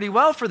to go pretty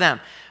well for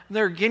them.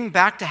 They're getting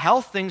back to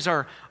health. Things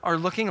are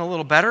looking a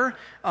little better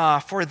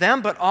for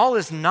them, but all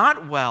is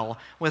not well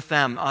with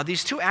them.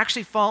 These two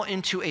actually fall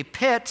into a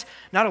pit,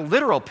 not a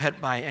literal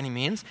pit by any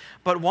means,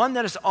 but one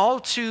that is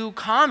all too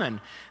common.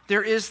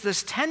 There is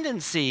this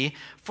tendency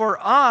for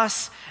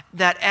us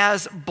that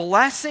as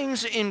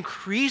blessings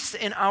increase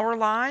in our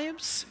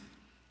lives,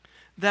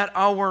 that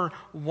our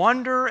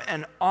wonder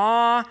and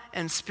awe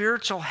and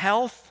spiritual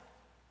health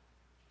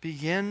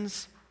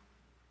begins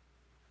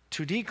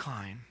to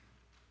decline.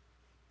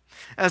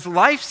 As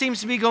life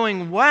seems to be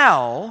going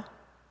well,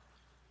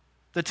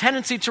 the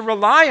tendency to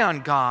rely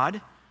on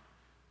God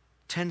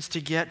tends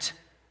to get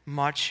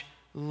much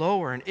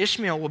lower. And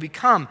Ishmael will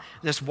become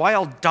this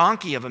wild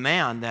donkey of a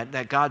man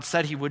that God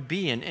said he would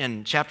be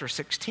in chapter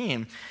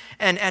 16.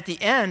 And at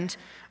the end,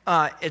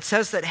 it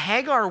says that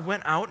Hagar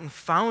went out and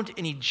found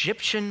an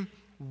Egyptian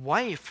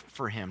wife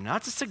for him. Now,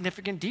 that's a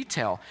significant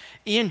detail.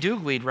 Ian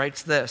Dugweed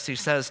writes this. He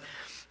says,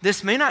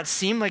 "This may not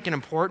seem like an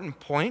important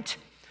point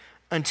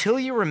until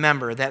you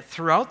remember that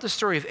throughout the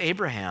story of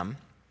Abraham,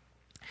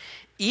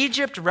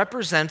 Egypt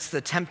represents the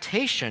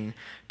temptation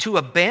to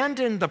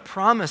abandon the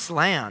promised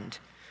land.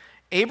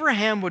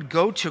 Abraham would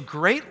go to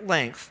great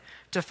length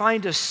to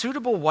find a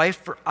suitable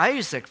wife for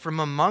Isaac from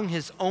among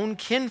his own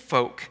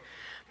kinfolk.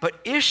 But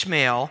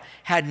Ishmael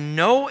had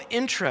no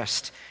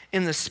interest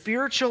in the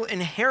spiritual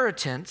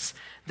inheritance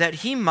that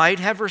he might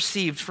have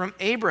received from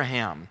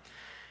Abraham.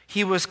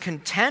 He was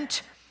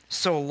content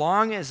so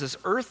long as his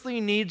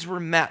earthly needs were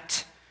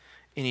met.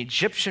 An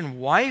Egyptian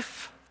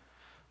wife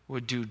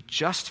would do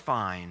just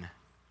fine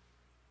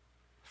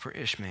for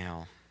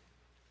Ishmael."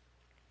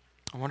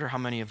 I wonder how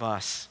many of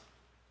us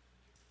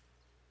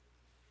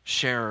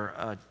share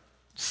a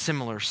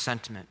similar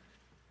sentiment.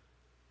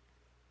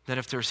 That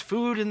if there's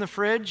food in the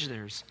fridge,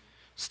 there's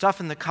stuff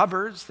in the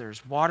cupboards,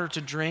 there's water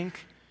to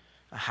drink,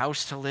 a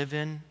house to live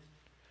in,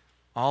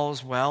 all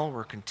is well,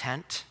 we're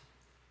content.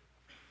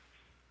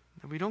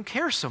 That we don't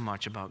care so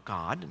much about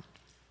God and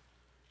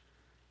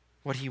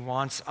what he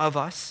wants of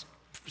us.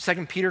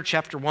 2 Peter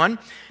chapter 1,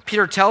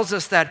 Peter tells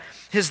us that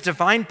his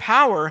divine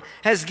power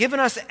has given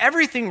us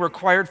everything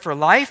required for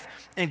life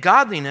and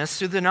godliness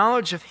through the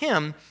knowledge of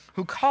him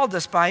who called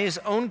us by his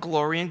own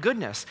glory and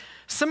goodness.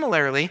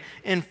 Similarly,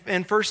 in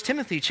 1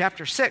 Timothy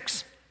chapter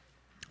 6,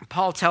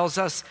 Paul tells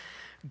us,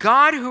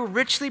 God who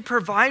richly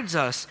provides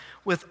us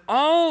with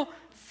all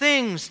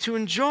things to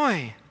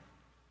enjoy.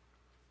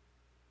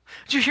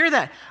 Did you hear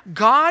that?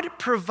 God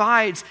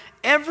provides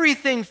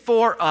everything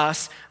for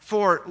us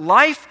for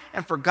life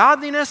and for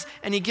godliness,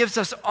 and he gives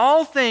us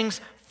all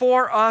things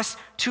for us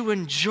to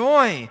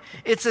enjoy.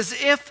 It's as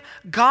if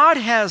God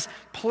has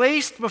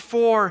placed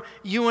before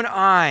you and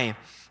I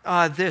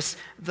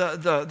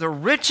the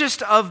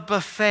richest of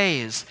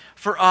buffets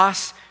for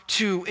us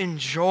to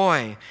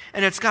enjoy.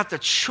 And it's got the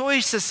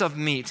choicest of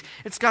meat.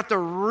 It's got the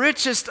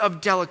richest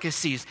of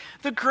delicacies.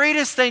 The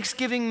greatest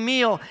Thanksgiving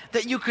meal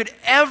that you could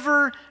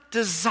ever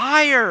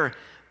desire.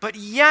 But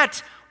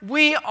yet,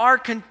 we are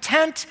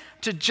content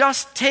to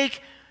just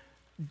take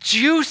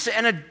juice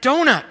and a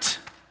donut.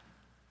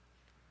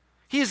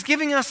 He is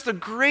giving us the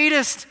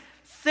greatest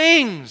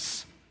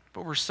things,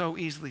 but we're so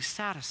easily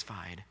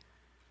satisfied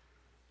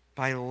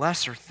by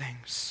lesser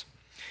things.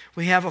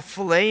 We have a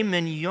filet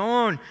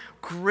mignon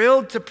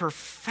grilled to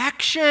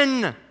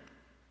perfection,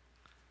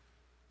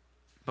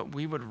 but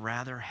we would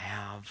rather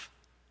have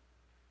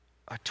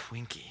a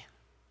Twinkie.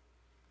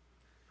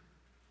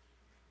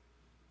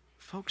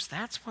 Folks,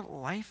 that's what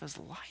life is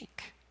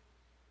like.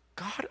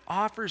 God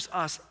offers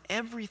us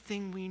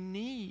everything we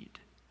need,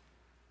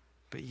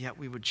 but yet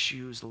we would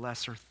choose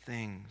lesser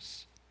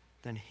things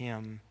than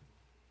him.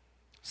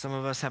 Some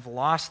of us have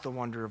lost the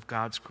wonder of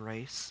God's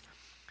grace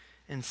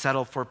and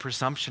settle for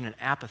presumption and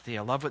apathy.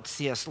 I love what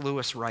C.S.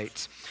 Lewis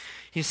writes.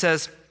 He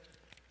says,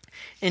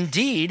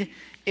 "Indeed,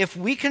 if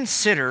we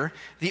consider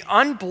the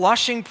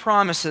unblushing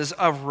promises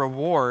of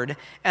reward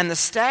and the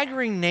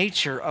staggering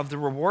nature of the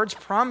rewards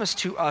promised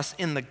to us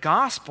in the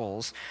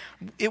Gospels,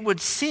 it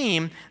would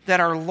seem that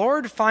our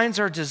Lord finds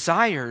our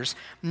desires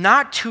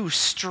not too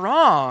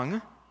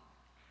strong,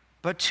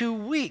 but too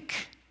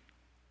weak.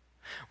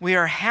 We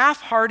are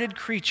half-hearted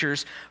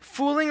creatures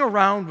fooling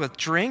around with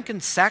drink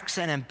and sex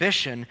and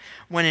ambition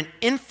when an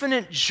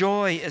infinite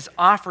joy is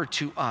offered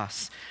to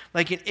us,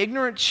 like an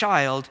ignorant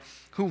child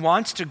who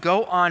wants to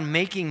go on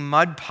making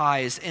mud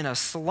pies in a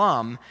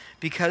slum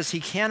because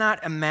he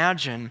cannot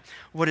imagine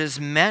what is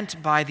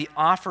meant by the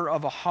offer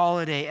of a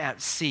holiday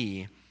at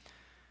sea.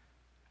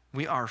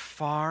 We are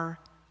far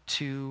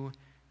too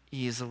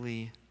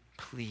easily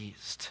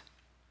pleased.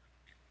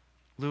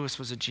 Lewis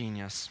was a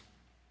genius.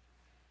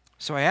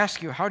 So I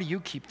ask you, how do you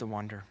keep the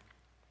wonder?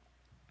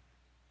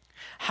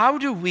 How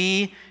do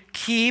we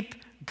keep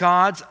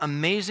God's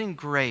amazing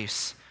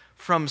grace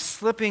from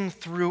slipping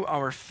through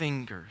our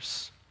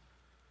fingers?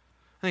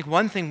 I think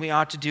one thing we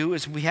ought to do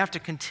is we have to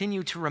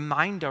continue to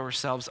remind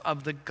ourselves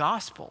of the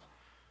gospel.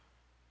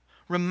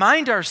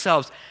 Remind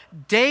ourselves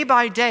day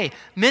by day,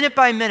 minute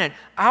by minute,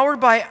 hour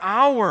by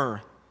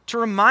hour, to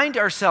remind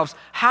ourselves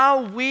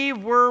how we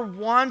were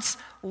once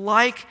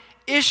like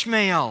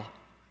Ishmael,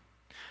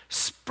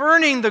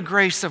 spurning the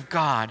grace of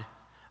God,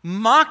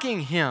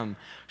 mocking him,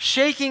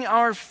 shaking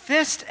our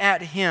fist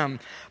at him.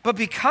 But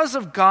because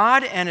of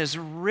God and his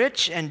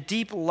rich and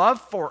deep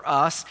love for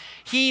us,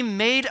 he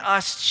made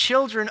us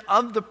children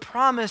of the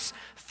promise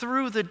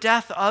through the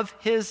death of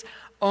his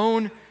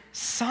own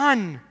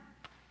Son.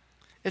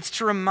 It's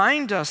to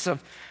remind us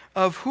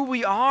of who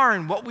we are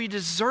and what we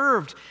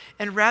deserved,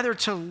 and rather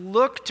to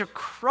look to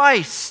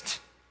Christ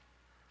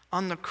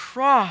on the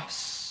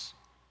cross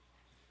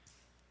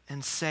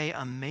and say,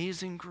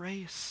 amazing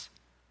grace,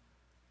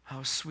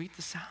 how sweet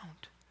the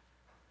sound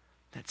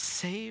that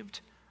saved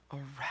a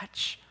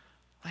wretch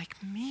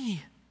like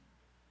me.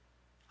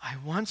 I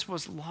once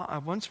was boy,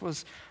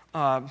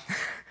 how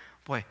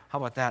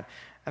about that?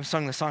 I've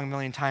sung the song a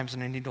million times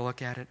and I need to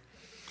look at it.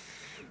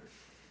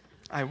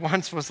 I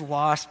once was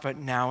lost, but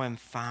now am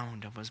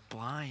found. I was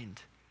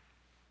blind,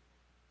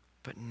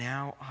 but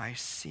now I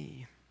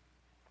see.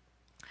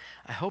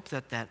 I hope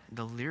that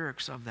the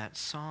lyrics of that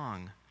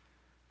song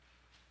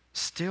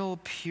still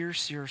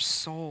pierce your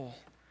soul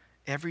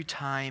every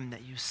time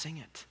that you sing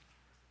it.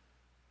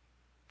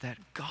 That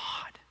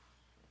God,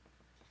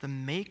 the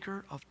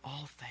maker of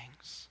all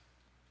things,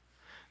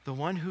 the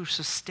one who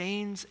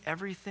sustains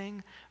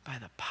everything by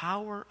the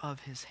power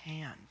of his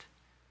hand,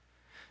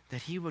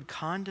 that he would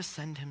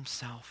condescend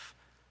himself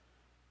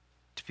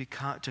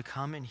to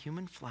come in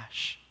human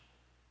flesh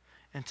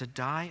and to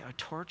die a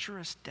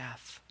torturous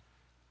death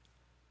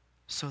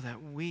so that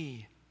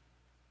we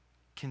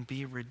can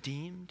be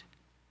redeemed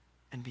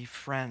and be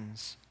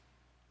friends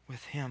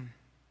with him.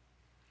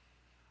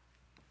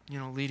 You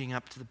know, leading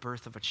up to the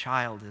birth of a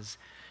child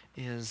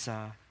is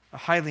a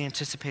highly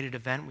anticipated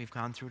event. We've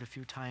gone through it a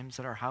few times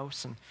at our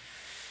house, and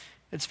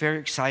it's very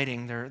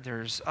exciting.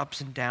 There's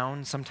ups and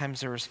downs. Sometimes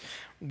there's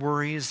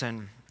worries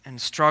and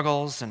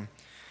struggles,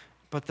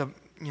 but the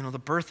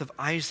birth of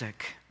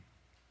Isaac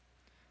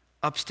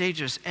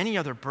upstages any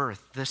other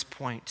birth this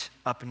point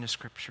up into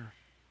Scripture.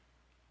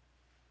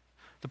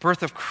 The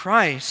birth of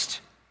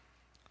Christ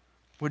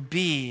would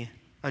be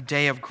a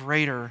day of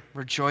greater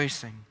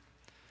rejoicing.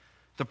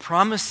 The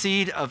promised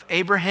seed of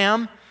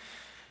Abraham,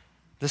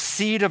 the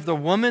seed of the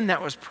woman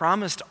that was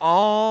promised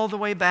all the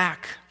way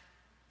back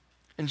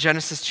in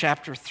Genesis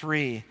chapter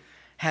 3,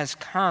 has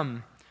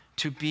come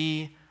to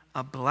be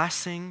a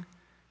blessing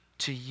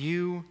to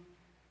you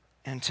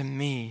and to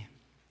me.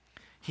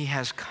 He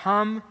has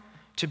come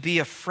to be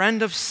a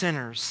friend of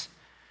sinners.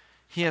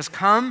 He has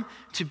come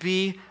to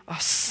be a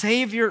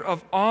Savior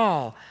of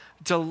all.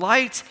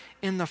 Delight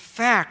in the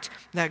fact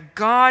that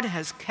God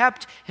has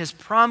kept his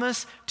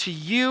promise to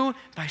you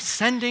by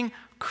sending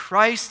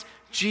Christ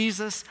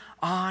Jesus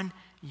on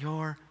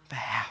your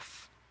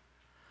behalf.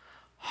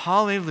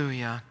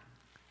 Hallelujah.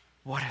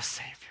 What a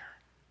Savior.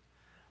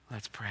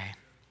 Let's pray.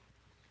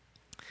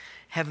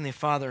 Heavenly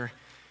Father,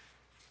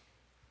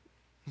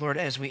 Lord,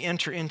 as we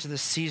enter into the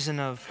season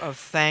of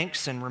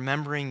thanks and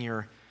remembering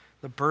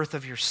the birth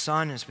of your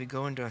Son as we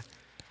go into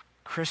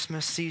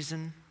Christmas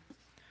season,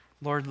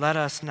 Lord, let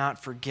us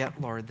not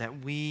forget, Lord,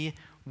 that we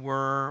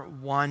were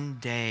one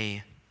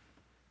day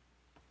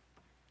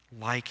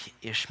like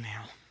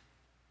Ishmael.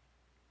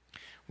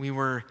 We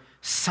were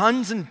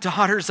sons and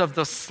daughters of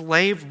the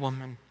slave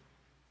woman,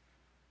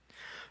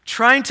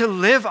 trying to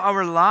live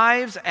our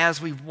lives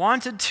as we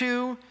wanted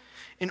to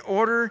in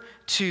order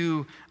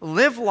to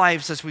live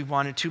lives as we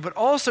wanted to, but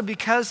also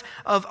because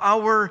of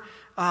our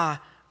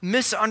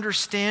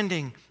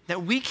misunderstanding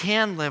that we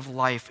can live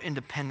life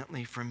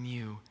independently from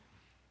you.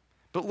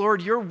 But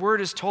Lord, your word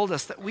has told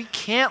us that we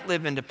can't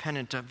live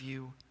independent of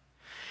you.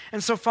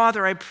 And so,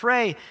 Father, I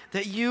pray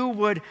that you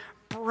would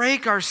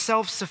break our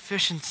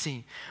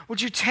self-sufficiency.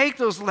 Would you take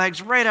those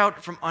legs right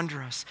out from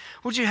under us?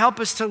 Would you help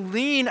us to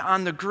lean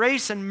on the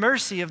grace and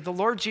mercy of the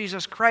Lord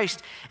Jesus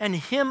Christ and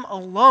him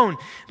alone,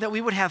 that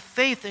we would have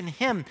faith in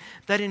him,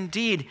 that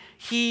indeed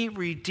he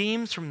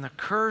redeems from the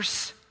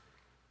curse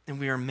and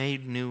we are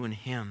made new in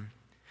him.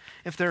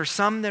 If there are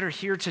some that are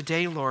here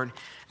today, Lord,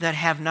 that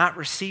have not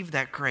received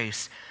that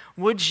grace,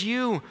 would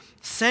you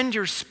send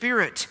your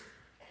Spirit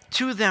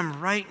to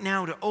them right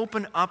now to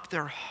open up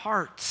their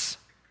hearts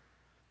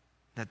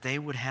that they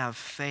would have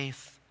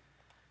faith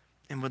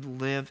and would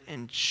live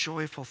in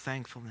joyful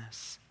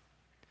thankfulness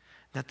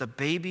that the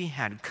baby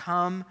had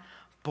come,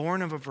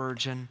 born of a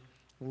virgin,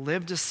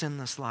 lived a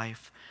sinless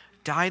life,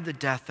 died the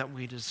death that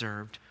we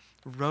deserved,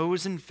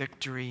 rose in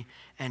victory,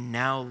 and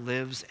now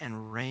lives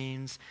and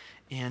reigns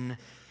in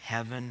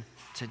heaven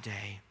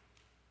today.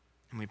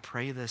 And we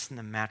pray this in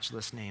the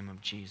matchless name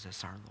of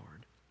Jesus our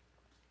Lord.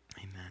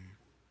 Amen.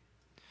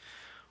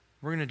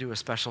 We're going to do a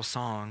special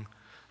song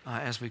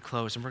as we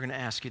close, and we're going to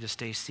ask you to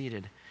stay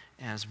seated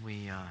as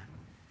we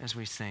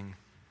sing.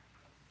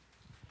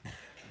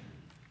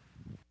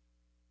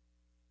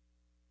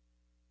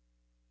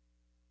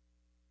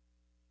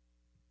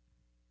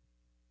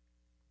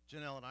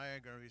 Janelle and I are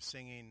going to be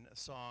singing a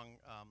song,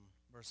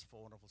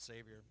 Merciful, Wonderful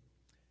Savior.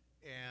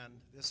 And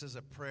this is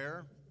a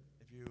prayer.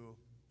 If you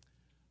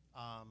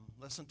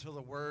listen to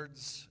the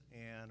words,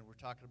 and we're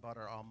talking about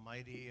our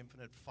almighty,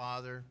 infinite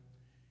Father.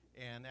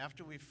 And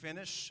after we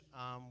finish,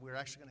 we're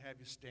actually going to have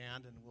you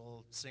stand, and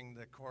we'll sing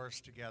the chorus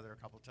together a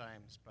couple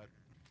times. But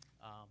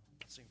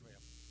let's sing for you.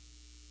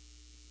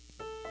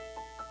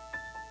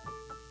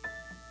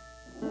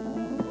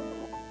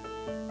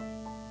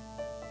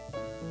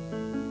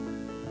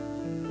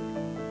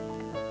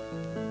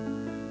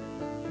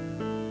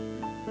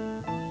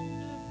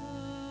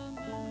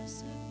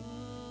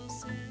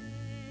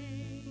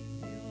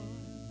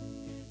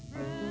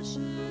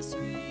 Precious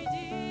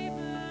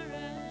Redeemer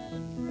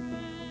and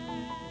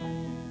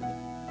friend,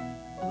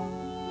 who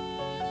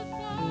would have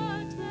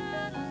thought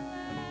that a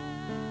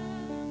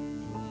lamb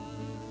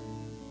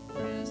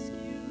would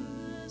rescue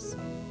the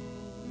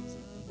souls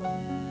of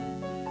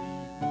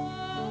men?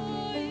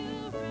 Oh,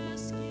 you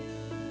rescue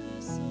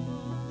the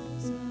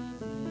souls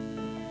of men.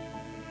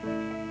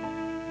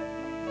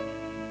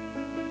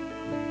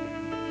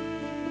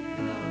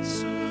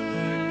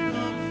 Counselor,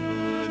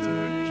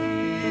 Comforter,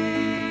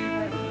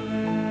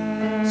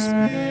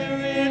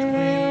 Spirit,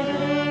 we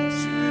long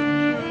to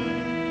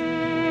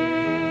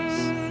praise.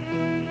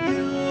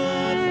 You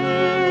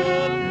offer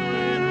up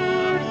when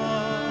our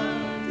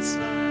hearts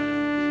are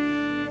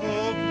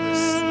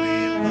hopelessly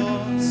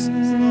lost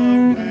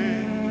away.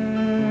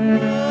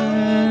 Oh,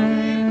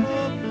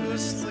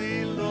 hopelessly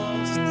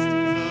lost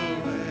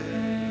away.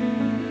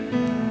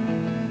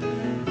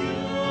 You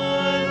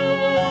are the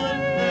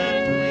one that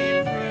we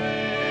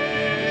praise.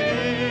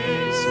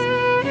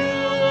 You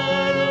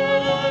are the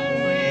one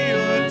we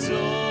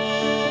adore.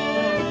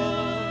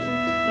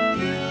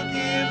 You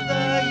give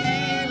the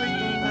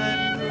healing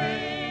and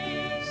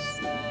grace.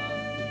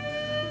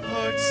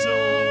 Hearts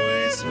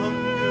always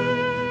hunger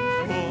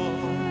for.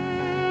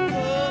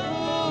 Oh,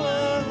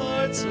 our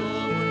hearts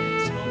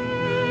always hunger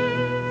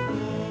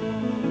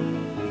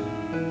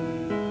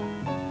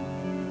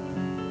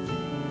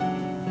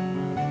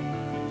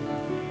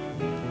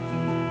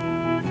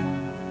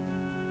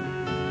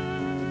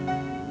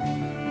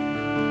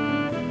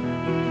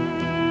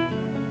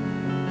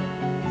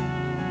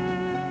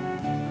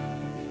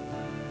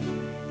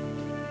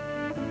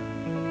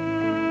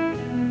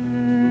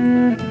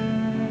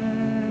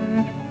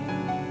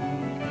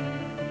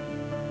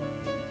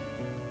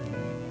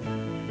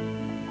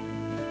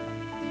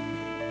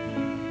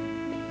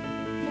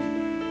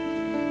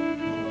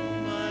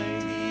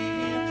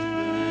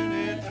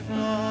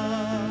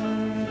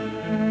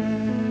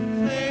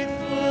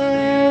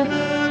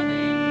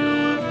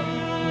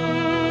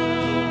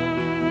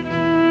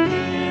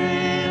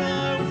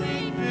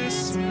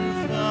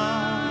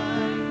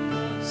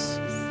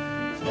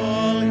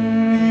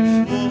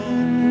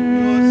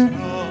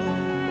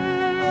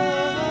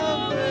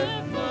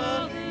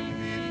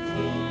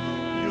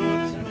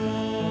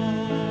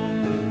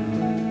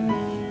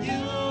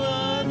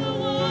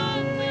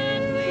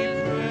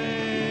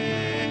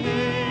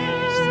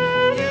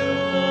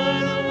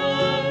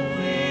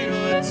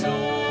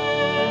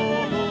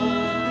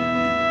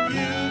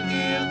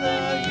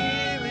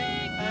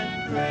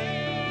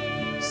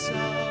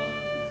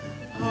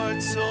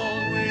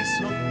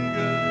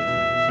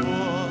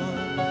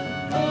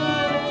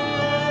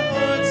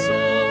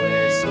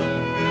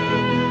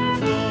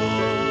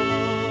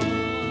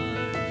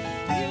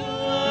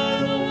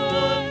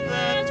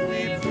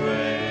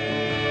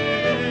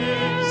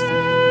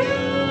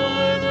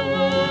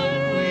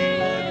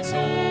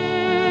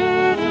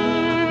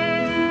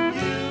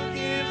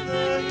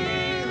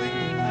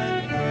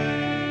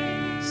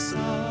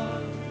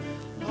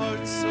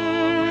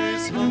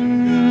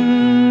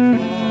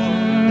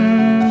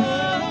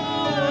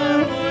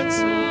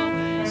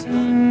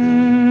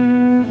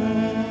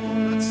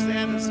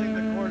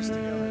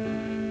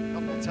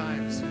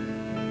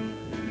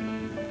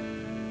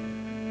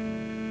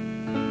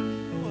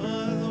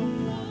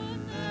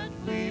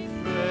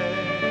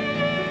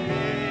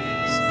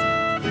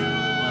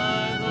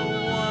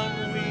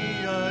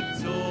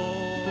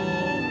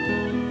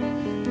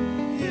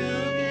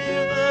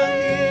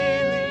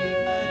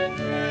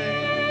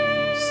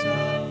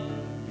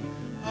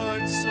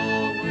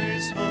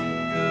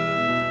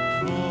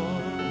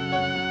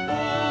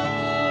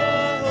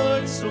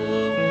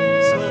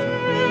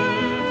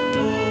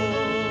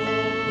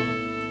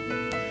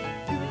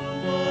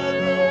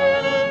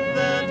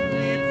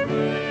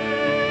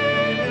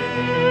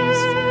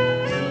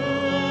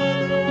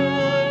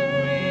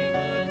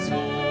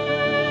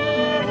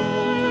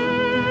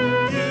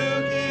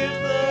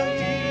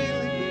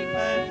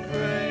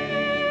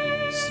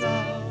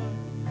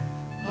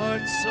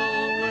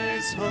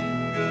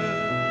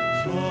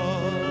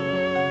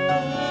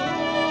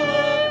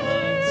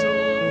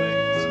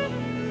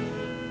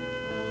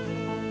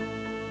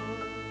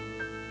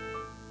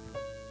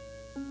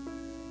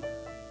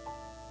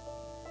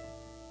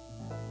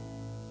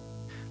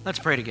Let's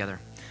pray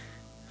together.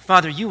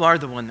 Father, you are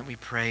the one that we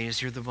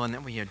praise. You're the one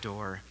that we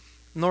adore.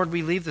 Lord,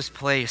 we leave this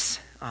place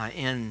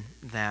in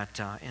that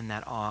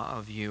awe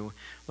of you.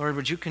 Lord,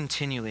 would you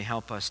continually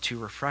help us to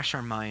refresh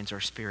our minds, our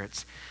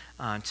spirits,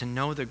 to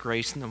know the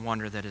grace and the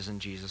wonder that is in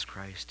Jesus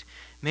Christ.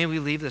 May we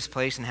leave this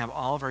place and have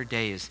all of our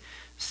days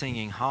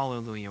singing,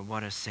 hallelujah,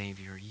 what a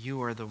Savior.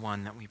 You are the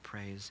one that we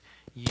praise.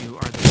 You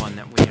are the one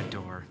that we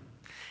adore.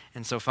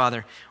 And so,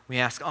 Father, we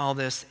ask all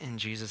this in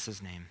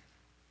Jesus' name.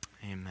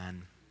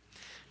 Amen.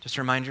 Just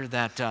a reminder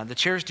that the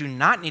chairs do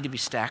not need to be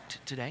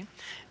stacked today.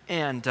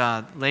 And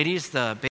ladies, the